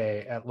entire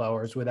day at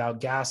lowers without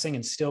gassing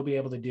and still be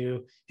able to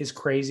do his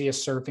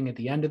craziest surfing at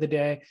the end of the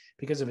day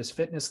because of his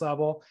fitness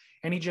level.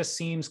 And he just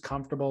seems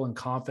comfortable and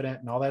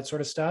confident and all that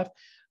sort of stuff.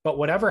 But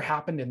whatever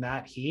happened in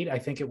that heat, I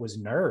think it was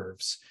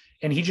nerves.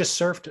 And he just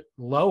surfed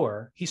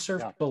lower. He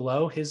surfed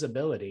below his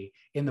ability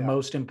in the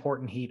most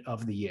important heat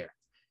of the year.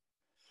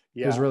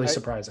 Yeah, it was really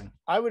surprising.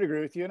 I would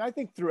agree with you. And I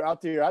think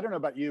throughout the year, I don't know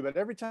about you, but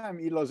every time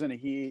Elo's in a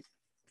heat,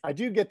 I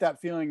do get that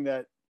feeling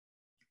that,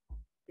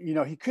 you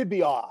know, he could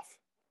be off.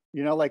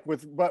 You know, like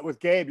with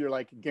Gabe, you're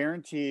like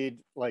guaranteed,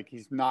 like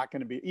he's not going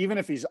to be, even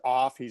if he's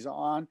off, he's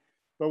on.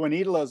 But when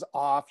Idolo's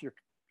off,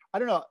 I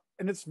don't know.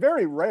 And it's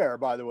very rare,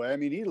 by the way. I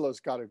mean, Idolo's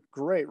got a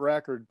great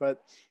record, but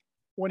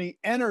when he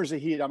enters a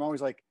heat, I'm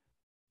always like,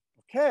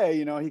 okay,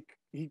 you know, he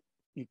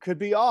could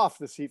be off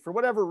this heat for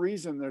whatever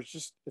reason.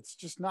 It's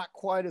just not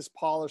quite as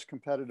polished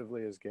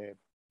competitively as Gabe.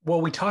 Well,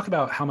 we talk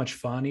about how much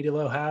fun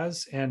Idolo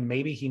has, and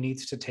maybe he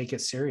needs to take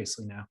it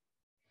seriously now.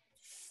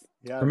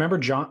 Yeah. Remember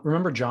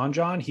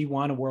John? He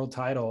won a world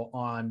title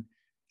on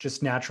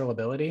just natural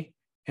ability.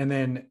 And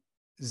then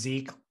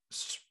Zeke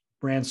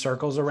ran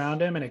circles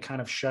around him and it kind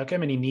of shook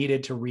him and he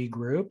needed to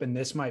regroup. And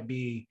this might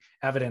be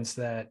evidence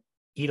that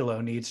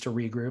Idolo needs to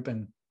regroup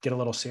and get a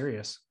little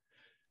serious.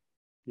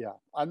 Yeah.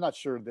 I'm not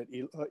sure that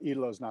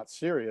Idolo's not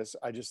serious.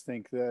 I just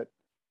think that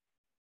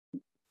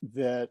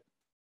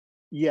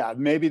yeah,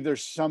 maybe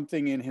there's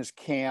something in his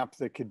camp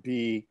that could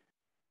be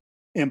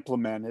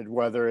implemented,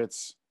 whether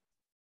it's,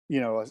 you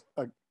know,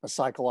 a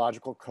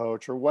psychological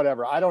coach or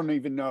whatever. I don't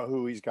even know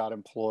who he's got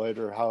employed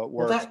or how it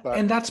works.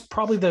 And that's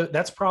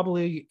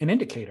probably an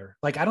indicator.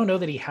 Like, I don't know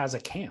that he has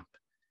a camp.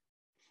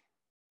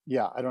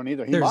 Yeah, I don't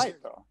either. He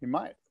might though. He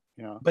might,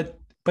 you know.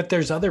 But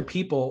there's other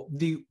people.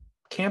 The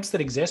camps that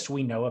exist,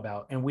 we know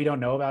about, and we don't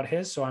know about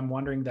his. So I'm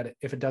wondering that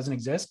if it doesn't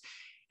exist.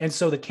 And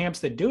so the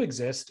camps that do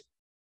exist,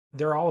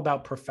 they're all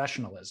about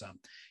professionalism.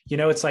 You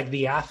know, it's like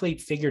the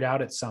athlete figured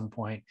out at some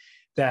point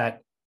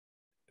that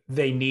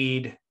they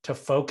need to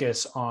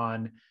focus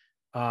on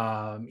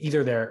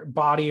either their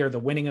body or the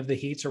winning of the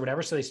heats or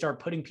whatever. So they start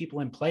putting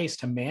people in place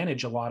to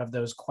manage a lot of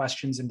those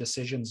questions and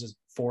decisions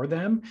for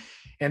them.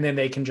 And then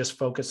they can just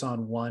focus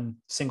on one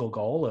single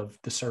goal of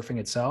the surfing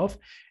itself.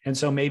 And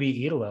so maybe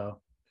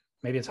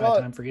it's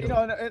high time for Idolo.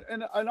 You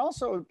know, and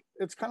also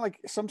it's kind of like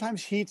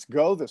sometimes heats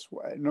go this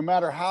way, no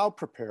matter how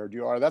prepared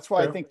you are. That's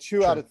why I think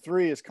 2 out of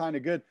 3 is kind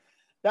of good.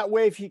 That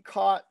wave he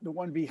caught, the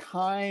one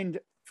behind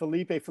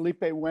Felipe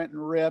went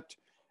and ripped,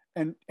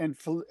 and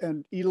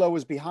Idolo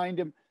was behind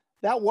him.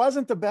 That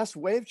wasn't the best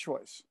wave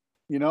choice.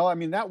 You know, I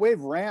mean, that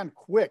wave ran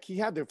quick. He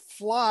had to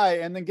fly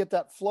and then get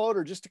that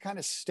floater just to kind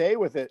of stay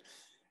with it.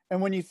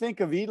 And when you think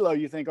of Idolo,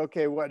 you think,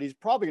 okay, what he's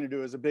probably going to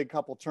do is a big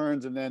couple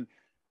turns and then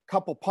a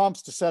couple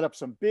pumps to set up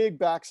some big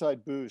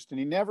backside boost. And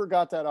he never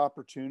got that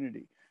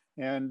opportunity.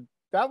 And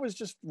that was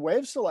just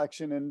wave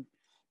selection. And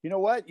you know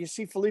what? You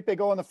see Felipe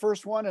go on the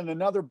first one and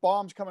another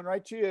bomb's coming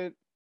right to you.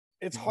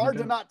 It's hard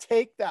to not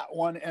take that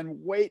one and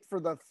wait for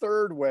the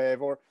third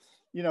wave, or,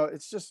 you know,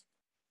 it's just,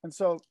 and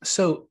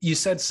so you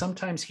said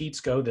sometimes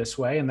heats go this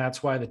way, and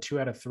that's why the 2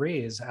 out of 3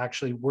 is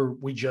actually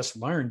we just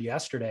learned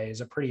yesterday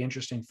is a pretty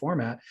interesting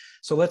format.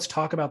 So let's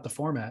talk about the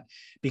format,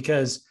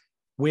 because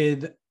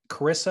with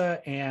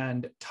Carissa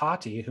and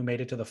Tati, who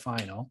made it to the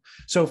final.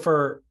 So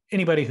for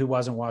anybody who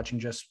wasn't watching,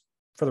 just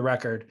for the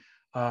record,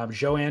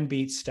 Joanne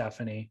beat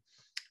Stephanie,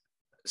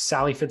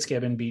 Sally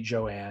Fitzgibbon beat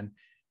Joanne,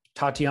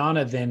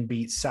 Tatiana then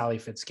beat Sally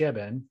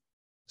Fitzgibbon.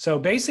 So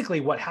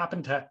basically what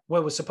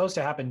was supposed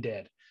to happen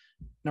did.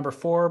 Number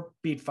 4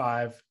 beat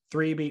 5,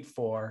 3 beat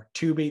 4,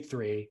 2 beat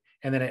 3,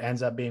 and then it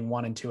ends up being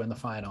 1 and 2 in the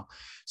final.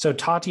 So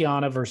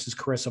Tatiana versus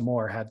Carissa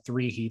Moore had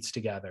 3 heats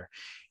together,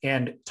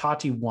 and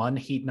Tati won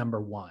heat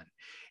number 1.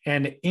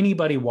 And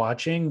anybody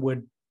watching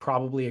would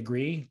probably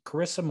agree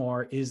Carissa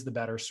Moore is the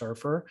better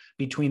surfer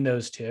between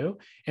those two.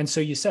 And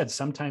so you said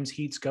sometimes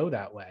heats go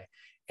that way.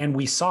 And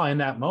we saw in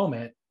that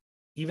moment,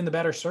 even the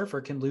better surfer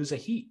can lose a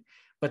heat.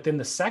 But then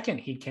the second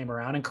heat came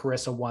around and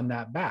Carissa won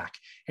that back.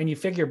 And you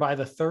figure by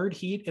the third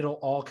heat, it'll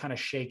all kind of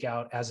shake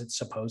out as it's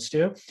supposed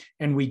to.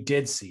 And we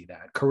did see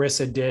that.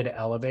 Carissa did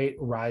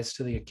rise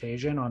to the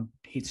occasion on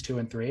heats 2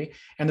 and 3,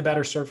 and the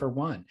better surfer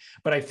won.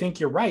 But I think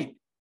you're right.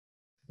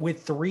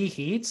 With 3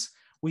 heats,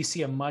 we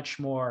see a much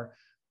more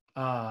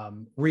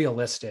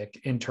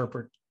realistic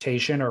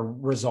interpretation or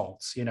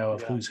results, you know,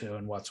 of who's who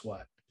and what's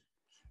what.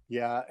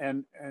 Yeah.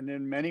 And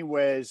in many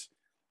ways,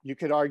 you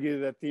could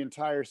argue that the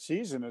entire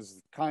season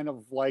is kind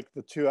of like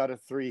the 2 out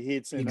of 3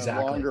 heats in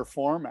a longer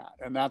format.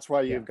 And that's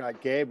why you've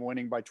got Gabe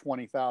winning by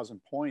 20,000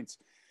 points.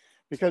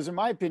 Because in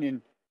my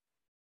opinion,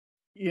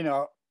 you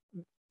know,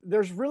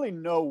 there's really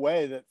no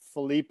way that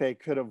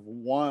Felipe could have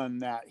won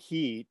that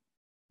heat.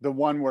 The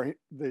one where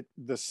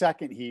the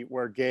second heat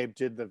where Gabe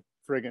did the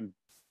friggin'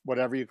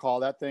 whatever you call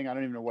that thing. I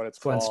don't even know what it's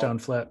Flintstone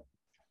called. flip.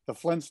 The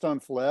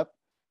Flintstone flip.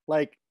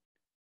 Like,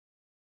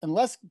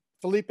 unless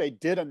Felipe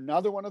did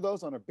another one of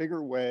those on a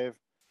bigger wave,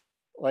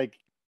 like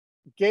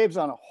Gabe's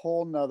on a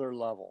whole nother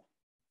level.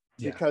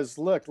 Yeah. Because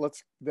look,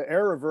 the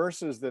air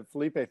reverses that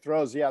Felipe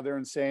throws, they're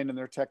insane and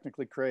they're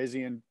technically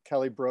crazy, and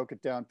Kelly broke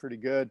it down pretty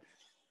good,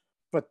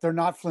 but they're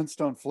not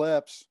Flintstone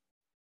flips.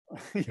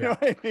 You know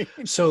what I mean?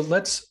 So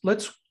let's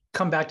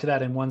come back to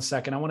that in 1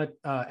 second. I want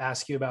to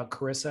ask you about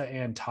Carissa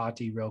and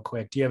Tati real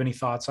quick. Do you have any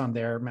thoughts on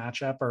their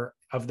matchup or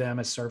of them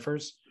as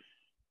surfers?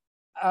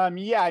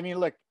 Yeah, I mean,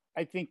 look,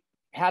 I think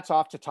hats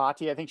off to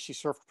Tati. I think she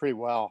surfed pretty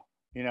well.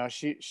 You know,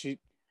 she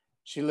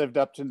lived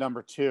up to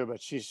number 2,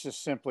 but she's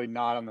just simply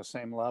not on the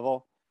same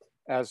level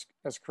as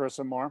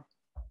Carissa Moore.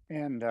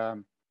 And I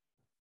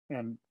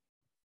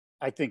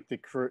think that,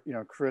 you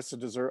know, Carissa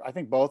deserved, I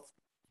think both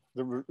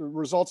the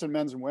results in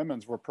men's and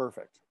women's were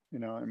perfect, you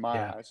know, in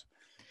my eyes.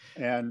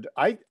 And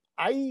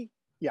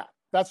yeah,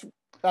 that's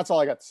all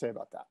I got to say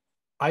about that.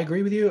 I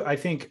agree with you. I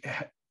think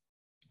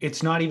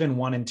it's not even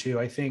 1 and 2.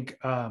 I think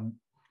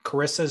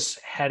Carissa's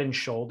head and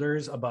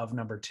shoulders above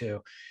number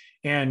 2,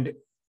 and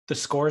the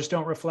scores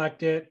don't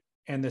reflect it.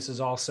 And this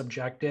is all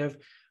subjective,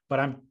 but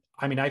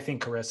I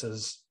think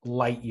Carissa's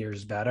light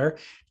years better.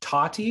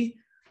 Tati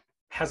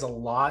has a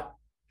lot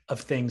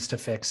of things to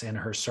fix in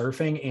her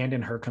surfing and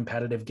in her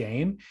competitive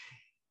game.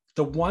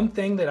 The one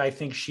thing that I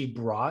think she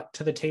brought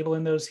to the table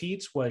in those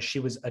heats was she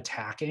was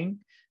attacking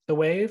the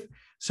wave.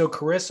 So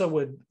Carissa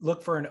would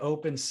look for an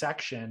open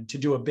section to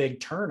do a big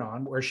turn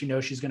on where she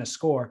knows she's going to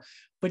score,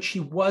 but she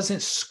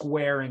wasn't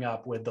squaring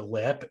up with the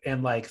lip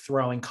and like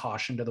throwing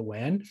caution to the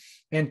wind.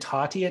 And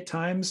Tati at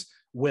times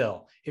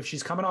will. If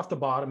she's coming off the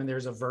bottom and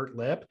there's a vert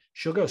lip,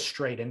 she'll go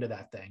straight into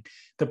that thing.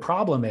 The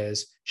problem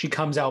is she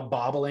comes out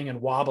bobbling and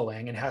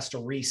wobbling and has to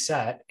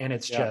reset, and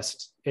it's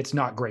just, it's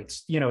not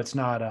great. You know, it's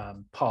not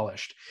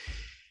polished.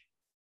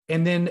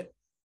 And then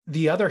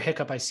the other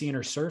hiccup I see in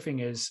her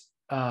surfing is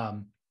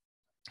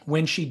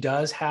when she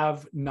does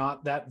have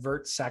not that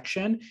vert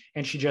section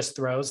and she just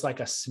throws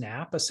like a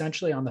snap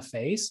essentially on the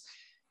face,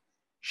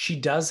 she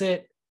does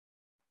it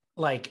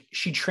like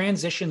she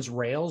transitions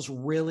rails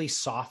really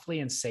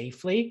softly and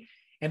safely.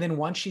 And then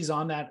once she's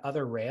on that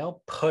other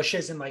rail,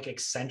 pushes and like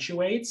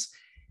accentuates.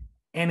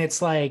 And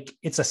it's like,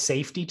 it's a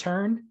safety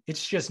turn.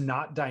 It's just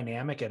not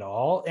dynamic at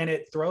all. And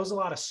it throws a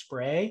lot of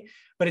spray,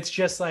 but it's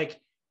just like,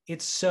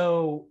 it's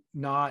so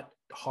not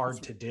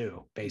hard to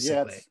do,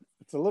 basically. Yeah,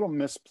 it's a little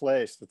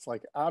misplaced. It's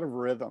like out of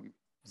rhythm.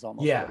 It's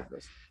almost like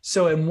this.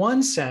 So in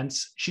one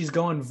sense, she's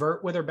going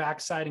vert with her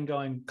backside and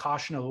going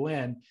caution of the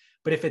wind.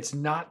 But if it's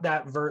not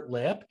that vert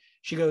lip,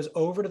 she goes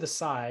over to the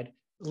side,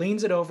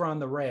 leans it over on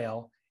the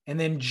rail, and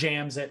then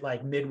jams it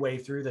like midway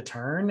through the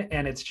turn.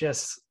 And it's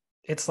just,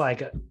 it's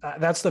like,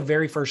 that's the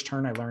very first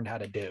turn I learned how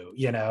to do,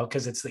 you know,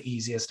 because it's the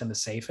easiest and the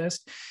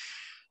safest.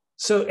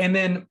 So, and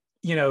then,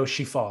 you know,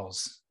 she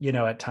falls, you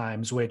know, at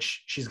times,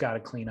 which she's got to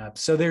clean up.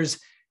 So there's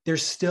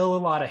still a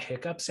lot of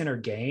hiccups in her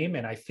game.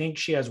 And I think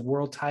she has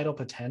world title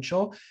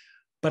potential,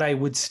 but I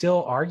would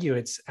still argue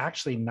it's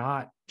actually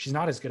not, she's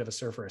not as good of a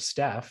surfer as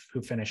Steph,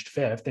 who finished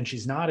 5th, and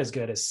she's not as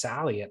good as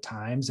Sally at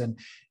times.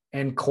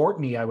 And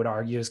Courtney, I would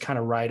argue, is kind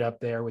of right up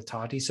there with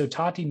Tati. So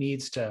Tati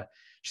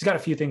she's got a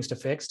few things to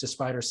fix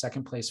despite her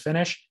 2nd place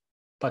finish,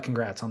 but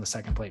congrats on the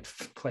 2nd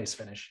place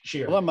finish.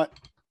 Hold on,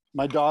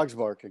 my dog's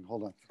barking.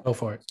 Hold on. Go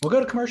for it. We'll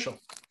go to commercial.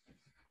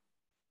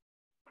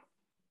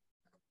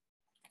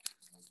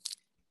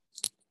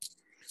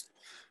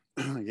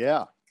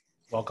 Yeah.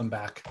 Welcome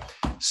back.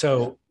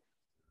 So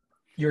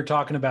you're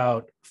talking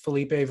about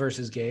Felipe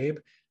versus Gabe.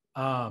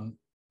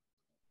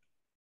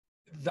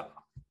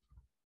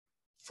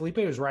 Felipe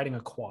was riding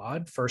a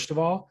quad, first of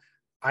all.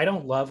 I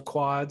don't love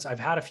quads. I've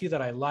had a few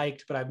that I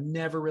liked, but I've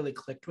never really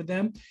clicked with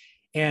them.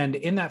 And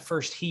in that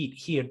first heat,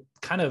 he had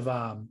kind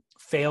of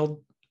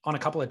failed on a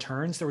couple of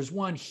turns. There was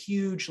one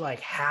huge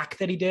like hack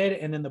that he did,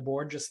 and then the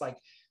board just like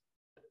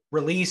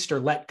released or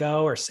let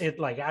go, or it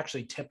like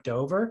actually tipped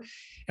over.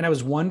 And I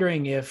was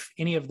wondering if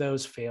any of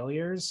those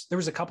failures, there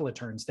was a couple of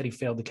turns that he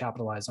failed to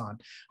capitalize on.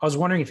 I was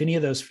wondering if any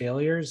of those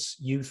failures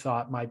you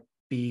thought might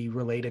be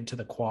related to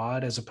the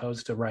quad as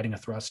opposed to riding a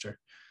thruster.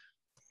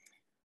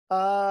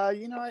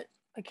 You know,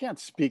 I can't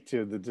speak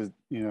to the,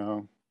 you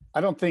know,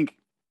 I don't think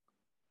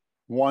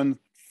one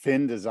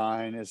fin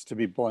design is to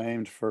be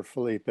blamed for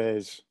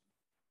Felipe's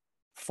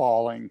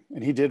falling,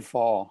 and he did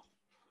fall.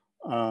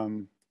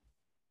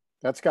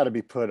 That's got to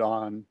be put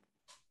on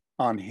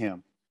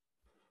him.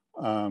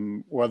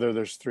 Whether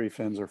there's 3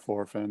 fins or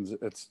 4 fins,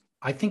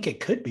 I think it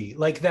could be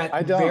like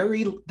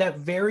that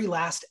very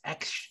last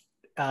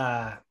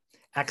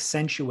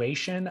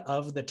accentuation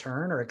of the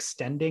turn or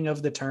extending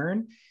of the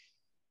turn.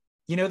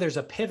 You know, there's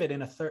a pivot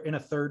in a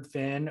 3rd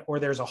fin, or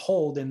there's a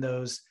hold in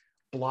those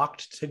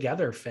blocked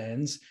together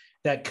fins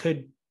that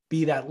could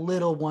be that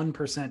little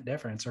 1%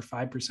 difference or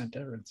 5%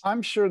 difference.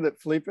 I'm sure that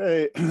Felipe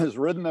has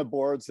ridden the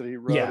boards that he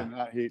rode in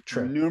that heat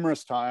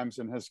numerous times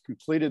and has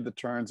completed the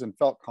turns and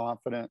felt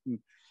confident. And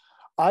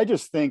I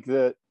just think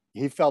that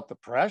he felt the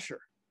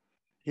pressure.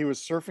 He was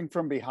surfing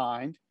from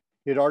behind.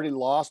 He had already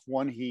lost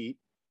 1 heat.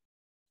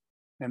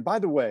 And by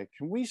the way,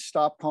 can we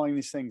stop calling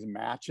these things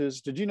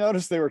matches? Did you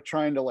notice they were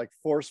trying to like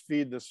force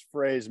feed this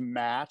phrase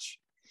match?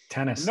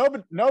 Tennis.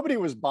 Nobody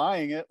was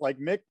buying it. Like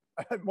Mick,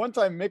 one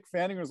time Mick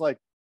Fanning was like,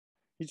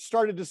 he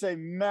started to say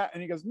Matt,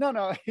 and he goes,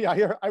 no.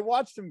 Yeah, I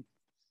watched him.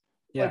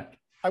 Yeah. Like,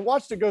 I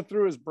watched it go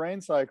through his brain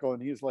cycle,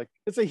 and he's like,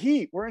 it's a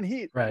heat. We're in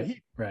heat. Right.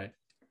 Heat. Right.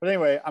 But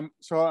anyway,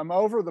 I'm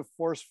over the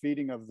force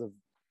feeding of the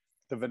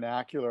the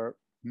vernacular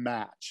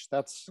match.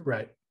 That's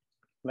right.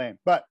 Lame.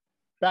 But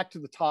back to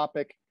the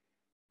topic.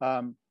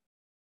 I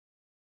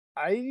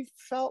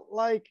felt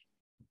like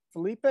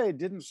Felipe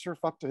didn't surf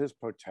up to his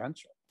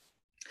potential.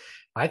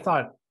 I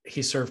thought he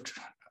surfed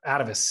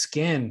out of his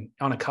skin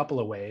on a couple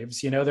of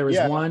waves. There was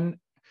one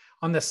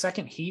on the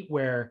second heat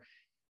where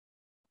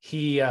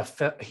he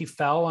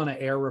fell on an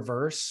air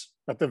reverse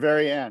at the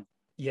very end.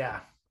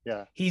 Yeah.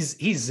 Yeah. He's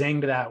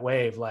zinged that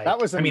wave. Like that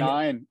was a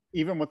 9,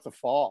 even with the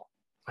fall.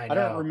 I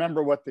don't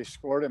remember what they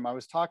scored him. I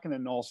was talking to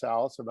Noel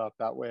Salas about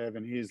that wave,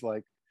 and he's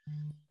like,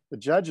 the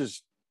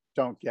judges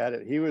don't get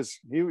it.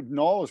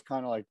 Noel was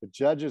kind of like, the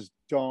judges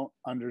don't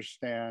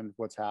understand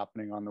what's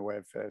happening on the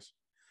wave face.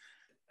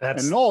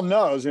 And Noel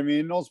knows. I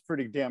mean, Noel's a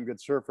pretty damn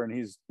good surfer, and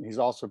he's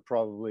also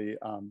probably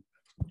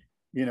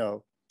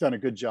done a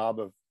good job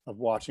of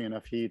watching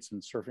enough heats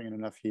and surfing in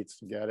enough heats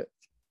to get it.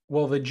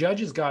 Well, the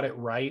judges got it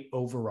right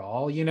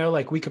overall.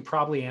 Like we could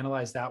probably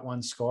analyze that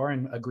one score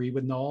and agree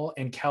with Noel,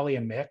 and Kelly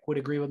and Mick would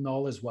agree with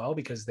Noel as well,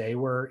 because they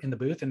were in the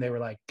booth and they were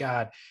like,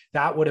 God,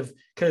 that would have,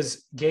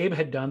 because Gabe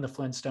had done the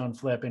Flintstone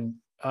flip and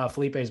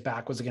Felipe's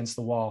back was against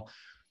the wall.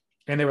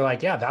 And they were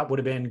like, yeah, that would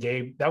have been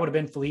Gabe. That would have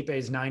been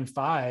Felipe's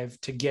 9.5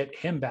 to get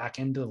him back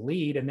into the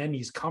lead. And then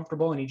he's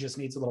comfortable and he just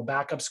needs a little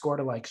backup score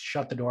to like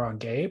shut the door on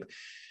Gabe.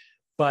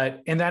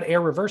 But in that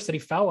air reverse that he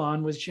fell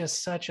on was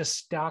just such a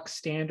stock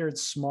standard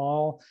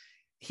small.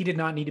 He did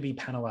not need to be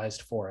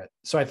penalized for it.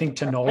 So I think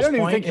to Noel's point, I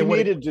don't even think he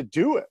needed to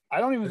do it. I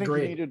don't even think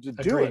he needed to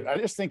do it. I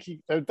just think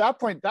at that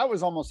point, that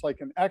was almost like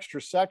an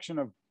extra section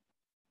of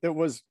the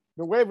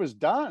wave was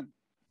done.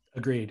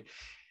 Agreed.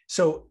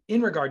 So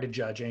in regard to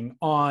judging,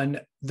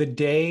 on the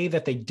day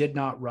that they did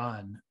not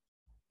run,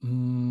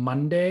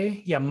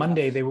 Monday,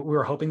 we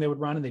were hoping they would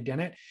run and they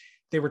didn't.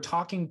 They were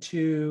talking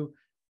to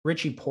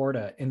Richie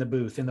Porta in the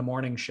booth in the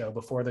morning show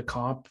before the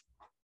comp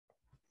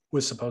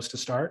was supposed to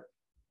start.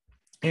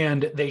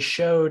 And they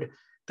showed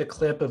the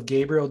clip of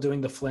Gabriel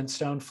doing the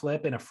Flintstone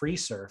flip in a free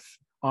surf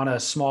on a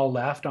small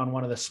left on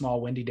one of the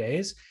small windy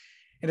days.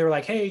 And they were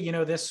like, hey,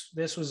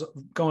 this was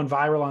going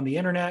viral on the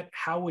internet.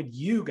 How would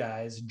you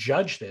guys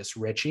judge this,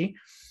 Richie?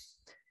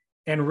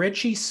 And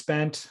Richie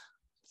spent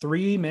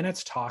 3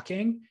 minutes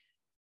talking.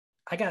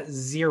 I got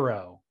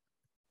 0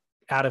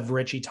 out of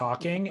Richie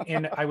talking.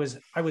 And I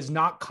was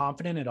not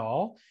confident at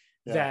all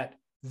that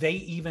they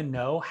even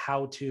know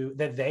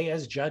that they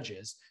as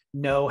judges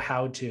know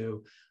how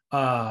to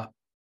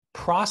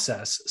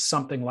process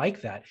something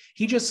like that.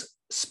 He just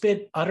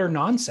spit utter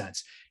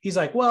nonsense. He's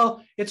like,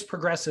 well, it's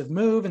progressive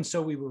move, and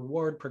so we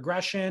reward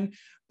progression.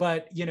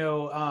 But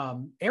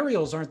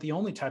aerials aren't the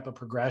only type of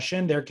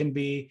progression. There can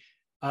be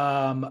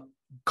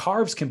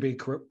carves can be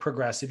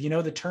progressive.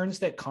 The turns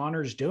that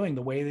Connor's doing,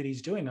 the way that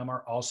he's doing them,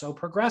 are also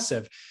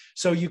progressive.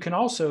 So you can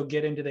also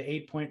get into the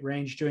 8-point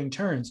range doing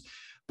turns.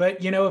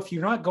 But, if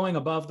you're not going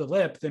above the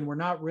lip, then we're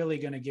not really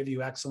going to give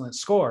you excellent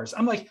scores.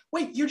 I'm like,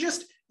 wait,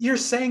 you're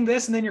saying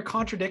this and then you're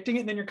contradicting it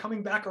and then you're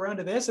coming back around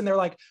to this. And they're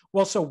like,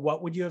 well, so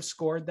what would you have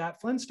scored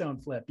that Flintstone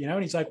flip?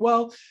 And he's like,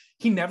 well,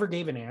 he never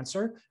gave an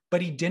answer,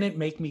 but he didn't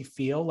make me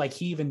feel like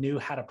he even knew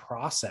how to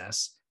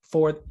process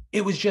for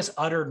it. Was just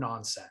utter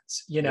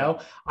nonsense.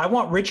 I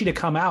want Richie to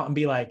come out and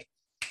be like,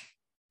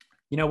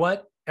 you know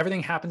what?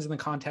 Everything happens in the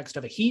context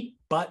of a heat,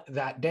 but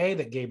that day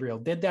that Gabriel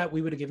did that,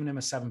 we would have given him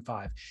a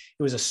 7.5. It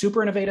was a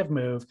super innovative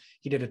move.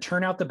 He did a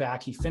turn out the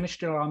back. He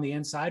finished it on the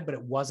inside, but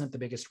it wasn't the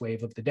biggest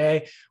wave of the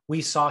day.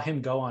 We saw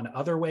him go on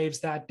other waves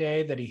that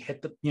day that he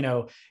hit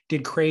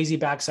did crazy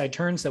backside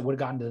turns that would have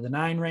gotten to the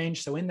 9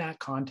 range. So in that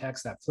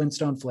context, that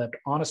Flintstone flip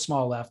on a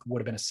small left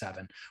would have been a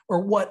 7 or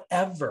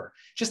whatever.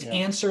 Just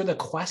answer the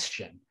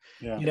question.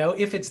 Yeah.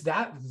 If it's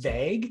that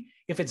vague,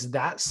 if it's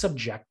that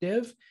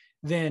subjective,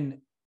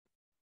 then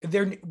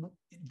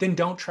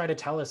don't try to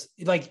tell us,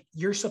 like,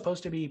 you're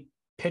supposed to be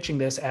pitching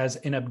this as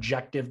an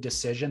objective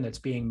decision that's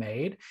being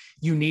made.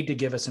 You need to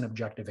give us an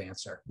objective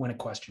answer when a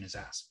question is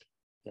asked.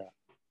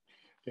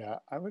 Yeah,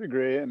 I would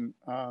agree. And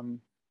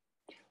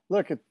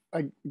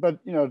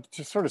but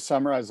to sort of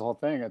summarize the whole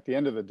thing, at the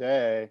end of the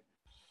day,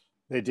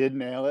 they did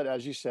nail it.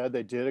 As you said,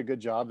 they did a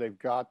good job.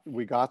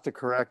 We got the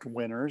correct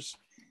winners.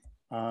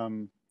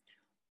 In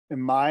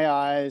my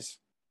eyes,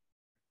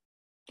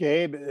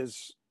 Gabe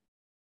is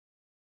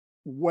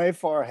way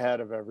far ahead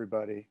of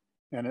everybody.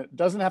 And it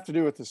doesn't have to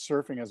do with his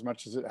surfing as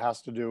much as it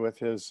has to do with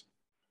his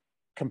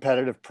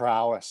competitive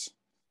prowess.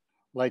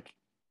 Like,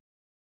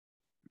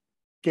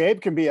 Gabe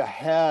can be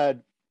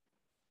ahead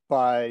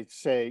by,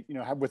 say,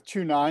 with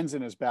 2 9s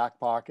in his back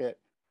pocket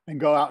and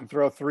go out and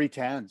throw 3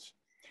 10s.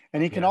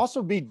 And he can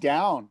also be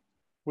down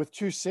with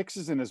 2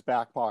 6s in his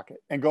back pocket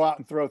and go out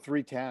and throw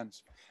 3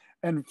 10s.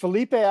 And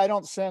Felipe, I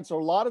don't sense, or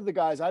a lot of the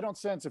guys, I don't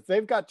sense, if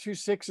they've got 2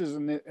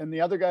 6s and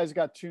the other guy's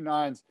got 2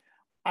 9s,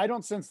 I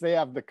don't sense they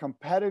have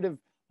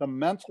the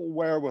mental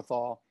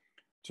wherewithal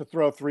to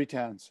throw 3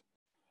 10s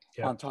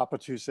on top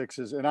of 2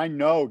 6s. And I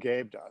know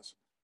Gabe does.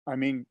 I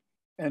mean,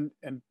 and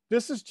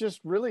this is just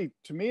really,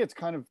 to me, it's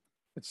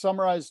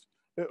summarized,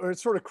 or it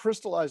sort of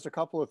crystallized a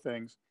couple of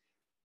things.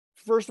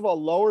 First of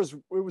all, Lowers,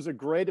 it was a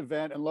great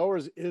event, and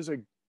Lowers is a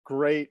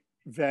great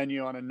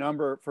venue on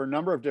for a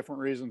number of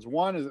different reasons.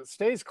 One is it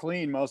stays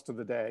clean most of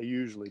the day,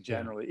 usually,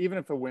 generally, even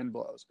if the wind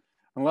blows,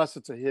 unless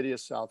it's a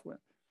hideous south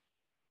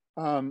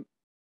wind.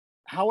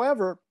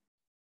 However,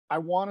 I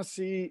want to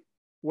see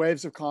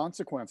waves of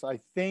consequence. I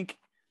think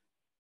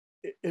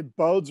it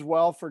bodes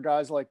well for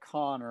guys like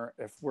Connor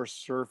if we're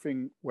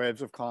surfing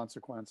waves of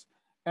consequence.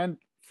 And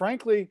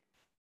frankly,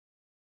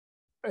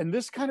 and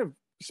this kind of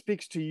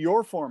speaks to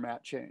your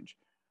format change,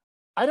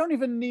 I don't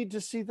even need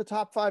to see the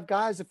top 5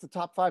 guys if the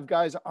top 5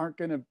 guys aren't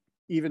going to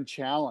even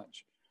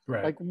challenge.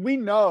 Right. Like we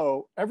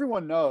know,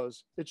 everyone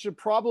knows it should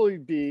probably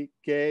be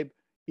Gabe,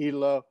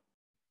 Elo,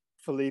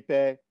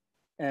 Felipe,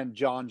 and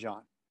John.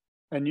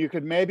 And you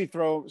could maybe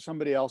throw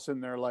somebody else in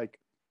there like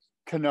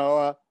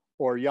Kanoa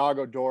or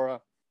Yago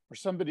Dora or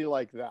somebody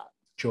like that.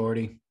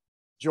 Jordy,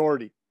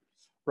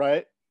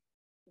 right?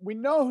 We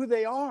know who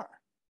they are.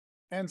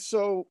 And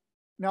so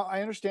now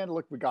I understand,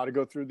 look, we got to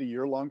go through the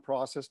year-long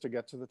process to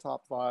get to the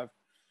top 5.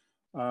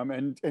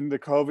 And the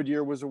COVID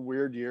year was a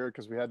weird year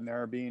because we had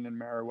Narrabeen and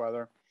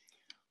Merriweather.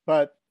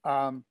 But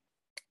I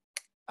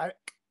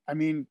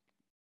mean,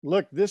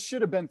 look, this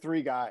should have been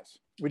 3 guys.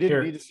 We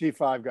didn't need to see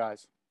 5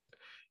 guys.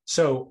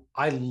 So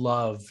I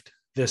loved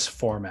this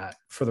format,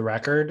 for the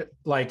record.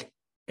 Like,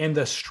 and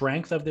the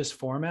strength of this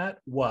format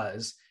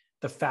was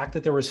the fact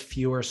that there was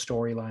fewer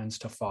storylines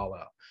to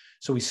follow.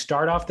 So we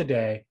start off the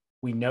day,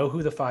 we know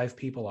who the 5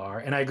 people are.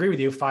 And I agree with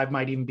you, 5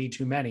 might even be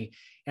too many.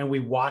 And we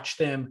watch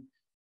them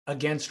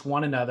against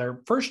one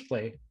another.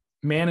 Firstly,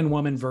 man and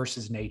woman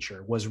versus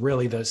nature was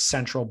really the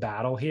central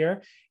battle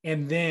here.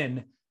 And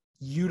then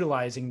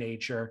utilizing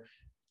nature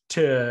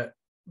to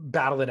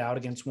battle it out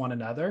against one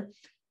another.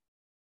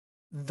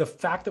 The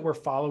fact that we're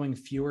following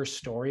fewer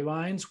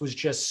storylines was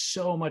just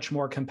so much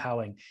more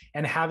compelling.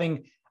 And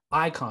having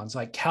icons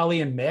like Kelly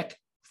and Mick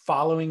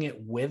following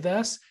it with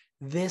us,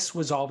 this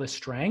was all the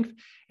strength.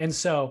 And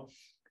so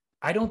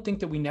I don't think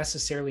that we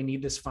necessarily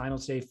need this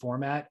finals day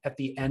format at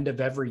the end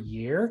of every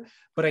year,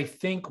 but I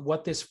think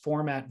what this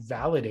format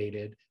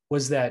validated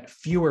was that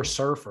fewer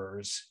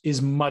surfers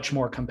is much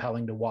more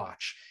compelling to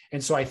watch.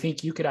 And so I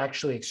think you could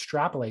actually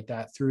extrapolate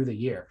that through the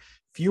year.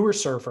 Fewer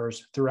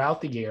surfers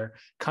throughout the year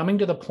coming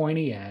to the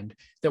pointy end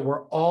that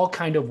we're all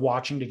kind of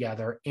watching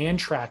together and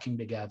tracking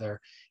together.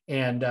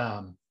 And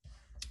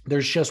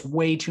there's just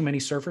way too many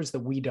surfers that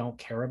we don't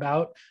care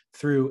about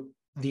through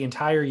the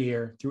entire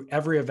year, through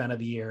every event of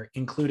the year,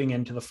 including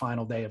into the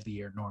final day of the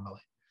year normally.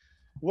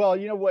 Well,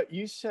 you know what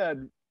you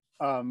said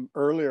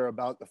earlier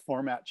about the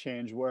format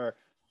change where,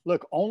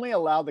 look, only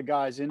allow the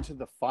guys into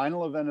the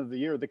final event of the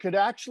year that could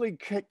actually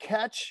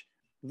catch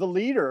the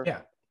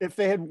leader if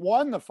they had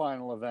won the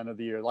final event of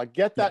the year, like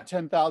get that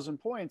 10,000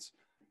 points.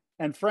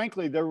 And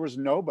frankly, there was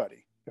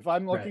nobody. If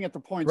I'm looking at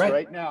the points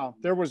right now,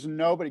 there was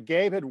nobody.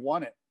 Gabe had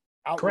won it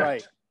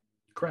outright.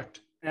 Correct.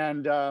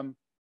 And,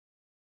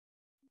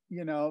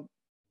 you know,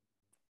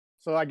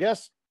 so I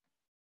guess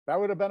that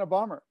would have been a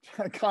bummer,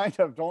 kind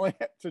of, only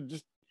to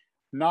just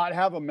not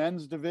have a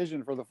men's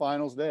division for the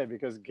finals day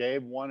because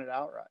Gabe won it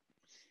outright.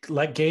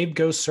 Let Gabe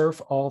go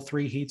surf all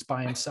 3 heats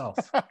by himself.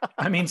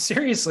 I mean,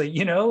 seriously,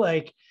 you know,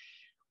 like,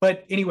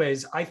 but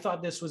anyways, I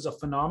thought this was a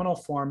phenomenal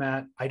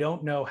format. I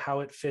don't know how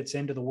it fits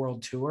into the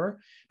World Tour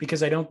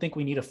because I don't think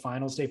we need a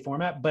finals day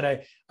format.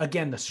 But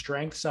again, the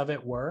strengths of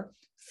it were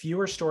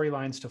fewer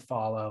storylines to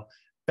follow,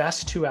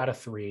 best 2 out of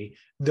 3.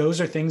 Those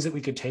are things that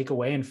we could take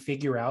away and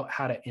figure out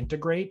how to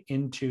integrate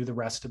into the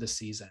rest of the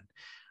season.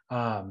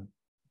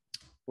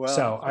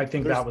 So I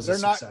think that was a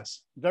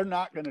success. They're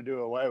not going to do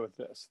away with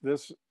this.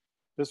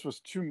 This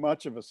was too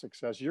much of a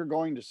success. You're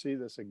going to see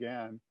this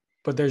again.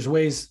 But there's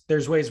ways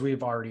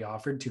we've already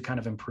offered to kind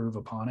of improve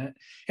upon it.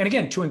 And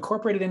again, to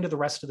incorporate it into the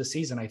rest of the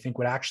season, I think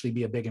would actually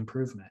be a big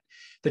improvement.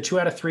 The 2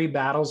 out of 3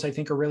 battles, I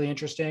think, are really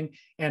interesting.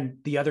 And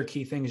the other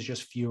key thing is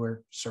just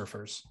fewer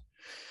surfers.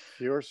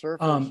 Fewer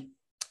surfers.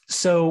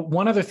 So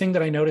one other thing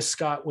that I noticed,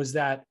 Scott, was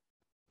that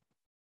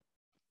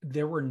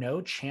there were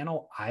no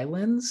Channel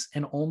Islands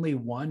and only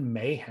 1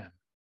 Mayhem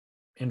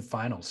in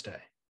finals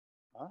day.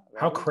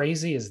 How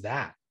crazy is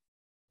that?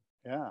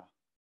 Yeah.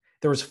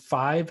 There was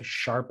 5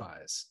 Sharp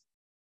Eyes.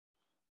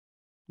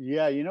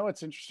 Yeah, you know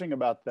what's interesting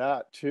about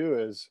that too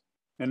is,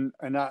 and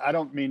I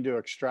don't mean to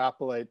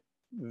extrapolate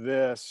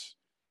this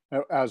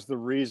as the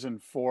reason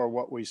for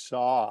what we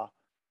saw,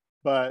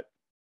 but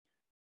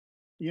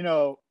you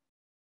know,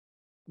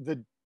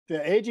 the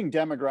aging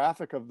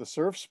demographic of the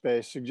surf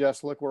space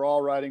suggests, look, we're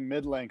all riding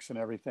mid-lengths and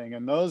everything,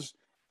 and those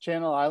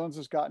Channel Islands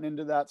has gotten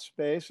into that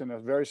space in a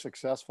very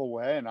successful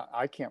way, and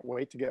I can't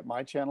wait to get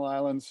my Channel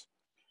Islands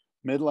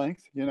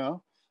mid-length, you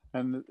know.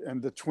 And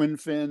the twin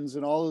fins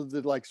and all of the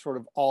like sort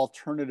of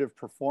alternative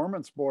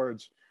performance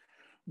boards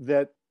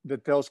that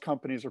those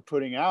companies are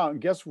putting out.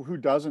 And guess who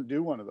doesn't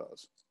do one of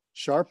those?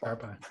 Sharp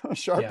Eye.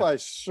 Sharp Eye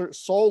is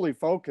solely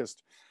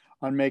focused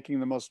on making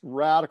the most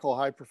radical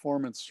high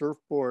performance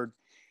surfboard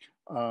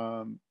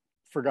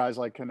for guys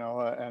like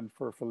Kanoa and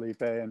for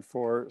Felipe and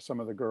for some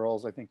of the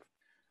girls. I think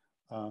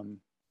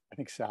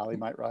Sally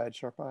might ride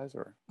Sharp Eyes,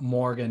 or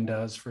Morgan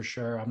does for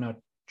sure. I'm not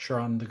sure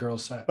on the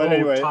girls' side. But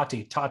anyway,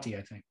 Tati,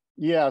 I think.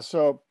 Yeah.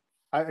 So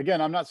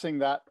I'm not saying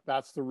that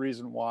that's the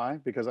reason why,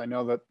 because I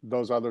know that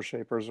those other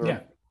shapers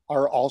Yeah.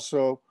 are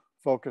also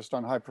focused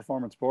on high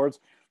performance boards,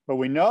 but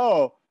we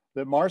know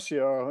that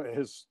Marcio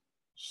is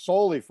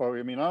solely focused.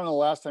 I mean, I don't know the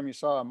last time you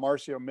saw a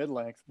Marcio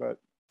mid-length, but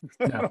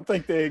I don't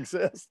think they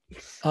exist.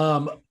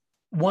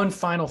 One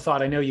final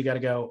thought. I know you got to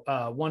go.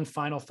 One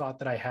final thought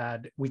that I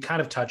had, we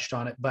kind of touched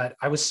on it, but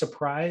I was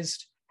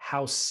surprised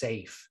how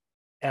safe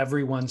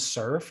everyone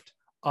surfed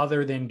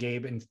other than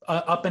Gabe and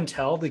up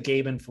until the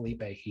Gabe and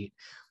Felipe heat.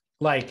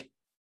 Like,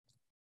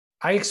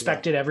 I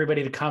expected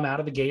everybody to come out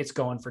of the gates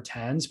going for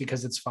 10s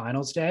because it's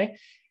finals day.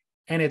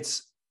 And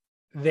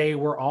they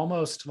were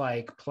almost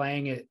like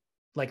playing it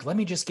like, let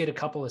me just get a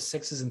couple of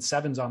 6s and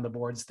 7s on the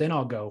boards, then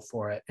I'll go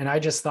for it. And I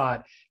just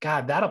thought,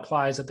 God, that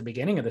applies at the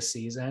beginning of the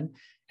season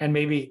and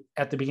maybe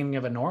at the beginning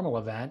of a normal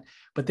event,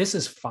 but this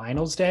is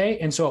finals day.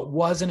 And so it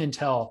wasn't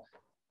until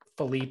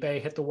Felipe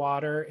hit the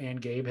water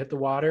and Gabe hit the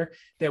water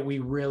that we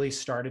really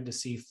started to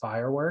see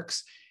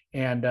fireworks.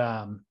 And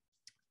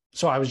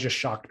so I was just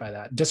shocked by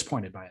that,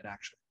 disappointed by it,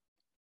 actually.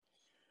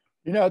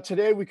 You know,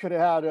 today we could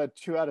have had a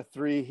 2 out of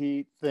 3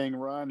 heat thing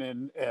run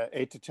in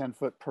 8 to 10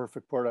 foot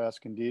perfect Puerto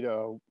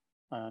Escondido.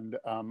 And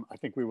I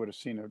think we would have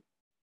seen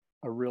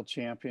a real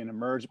champion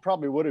emerge. It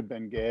probably would have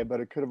been Gabe, but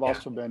it could have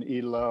also been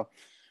Idolo.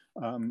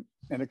 And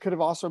it could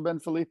have also been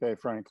Felipe,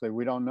 frankly.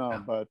 We don't know.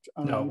 No. But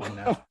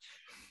no.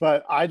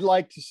 But I'd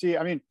like to see,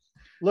 I mean,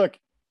 look,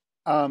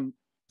 in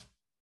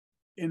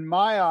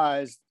my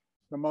eyes,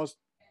 the most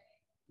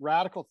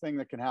radical thing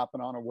that can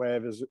happen on a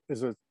wave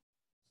is a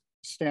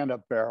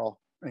stand-up barrel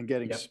and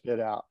getting spit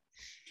out.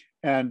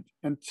 And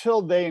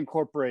until they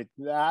incorporate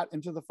that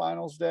into the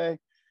finals day,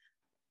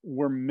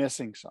 we're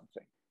missing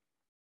something.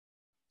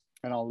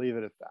 And I'll leave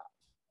it at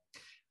that.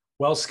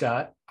 Well,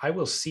 Scott, I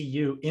will see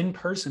you in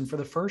person for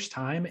the first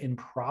time in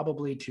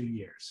probably 2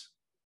 years.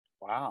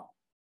 Wow.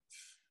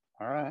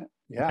 All right.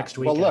 Yeah. Next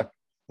weekend. Well, look,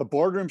 the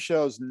boardroom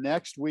show's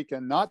next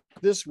weekend, not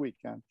this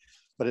weekend,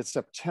 but it's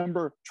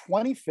September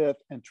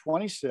 25th and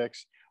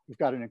 26th. We've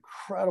got an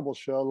incredible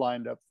show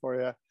lined up for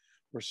you.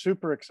 We're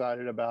super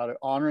excited about it,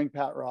 honoring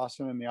Pat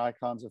Rawson and the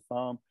Icons of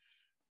Foam.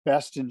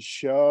 Best in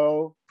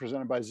Show,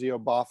 presented by Zio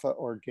Baffa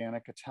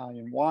Organic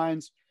Italian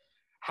Wines.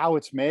 How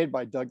It's Made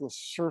by Douglas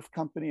Surf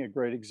Company, a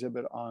great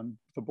exhibit on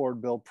the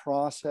board build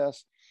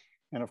process.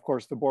 And of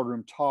course, the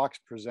Boardroom Talks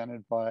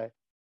presented by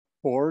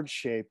Board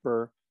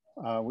Shaper.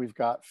 We've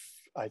got,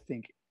 I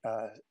think,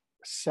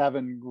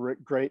 7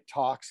 great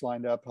talks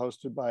lined up,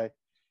 hosted by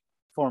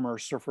former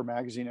Surfer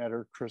Magazine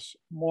editor Chris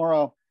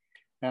Morrow.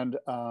 And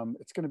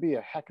it's going to be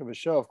a heck of a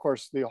show. Of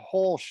course, the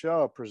whole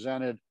show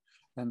presented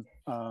and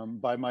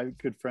by my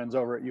good friends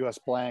over at US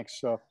Blanks.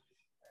 So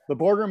the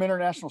Boardroom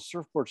International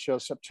Surfboard Show,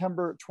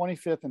 September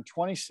 25th and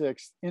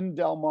 26th in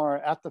Del Mar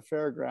at the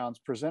fairgrounds,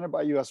 presented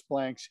by US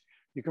Blanks.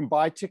 You can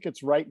buy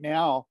tickets right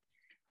now.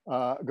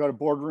 Go to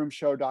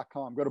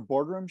boardroomshow.com. Go to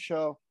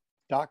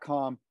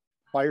boardroomshow.com.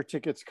 Buy your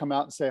tickets. Come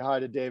out and say hi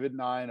to David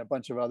and I and a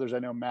bunch of others. I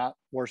know Matt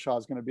Warshaw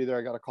is going to be there.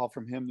 I got a call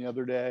from him the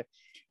other day.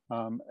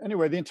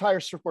 Anyway, the entire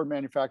surfboard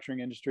manufacturing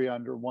industry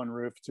under one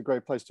roof. It's a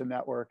great place to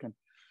network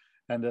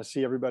and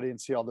see everybody and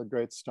see all the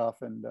great stuff.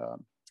 And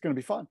it's going to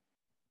be fun.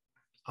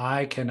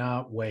 I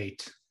cannot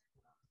wait.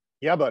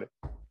 Yeah, buddy.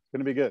 It's going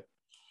to be good.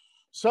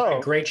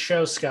 So great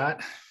show,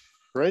 Scott.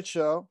 Great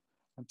show.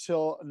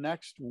 Until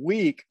next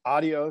week,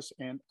 adios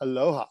and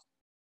aloha.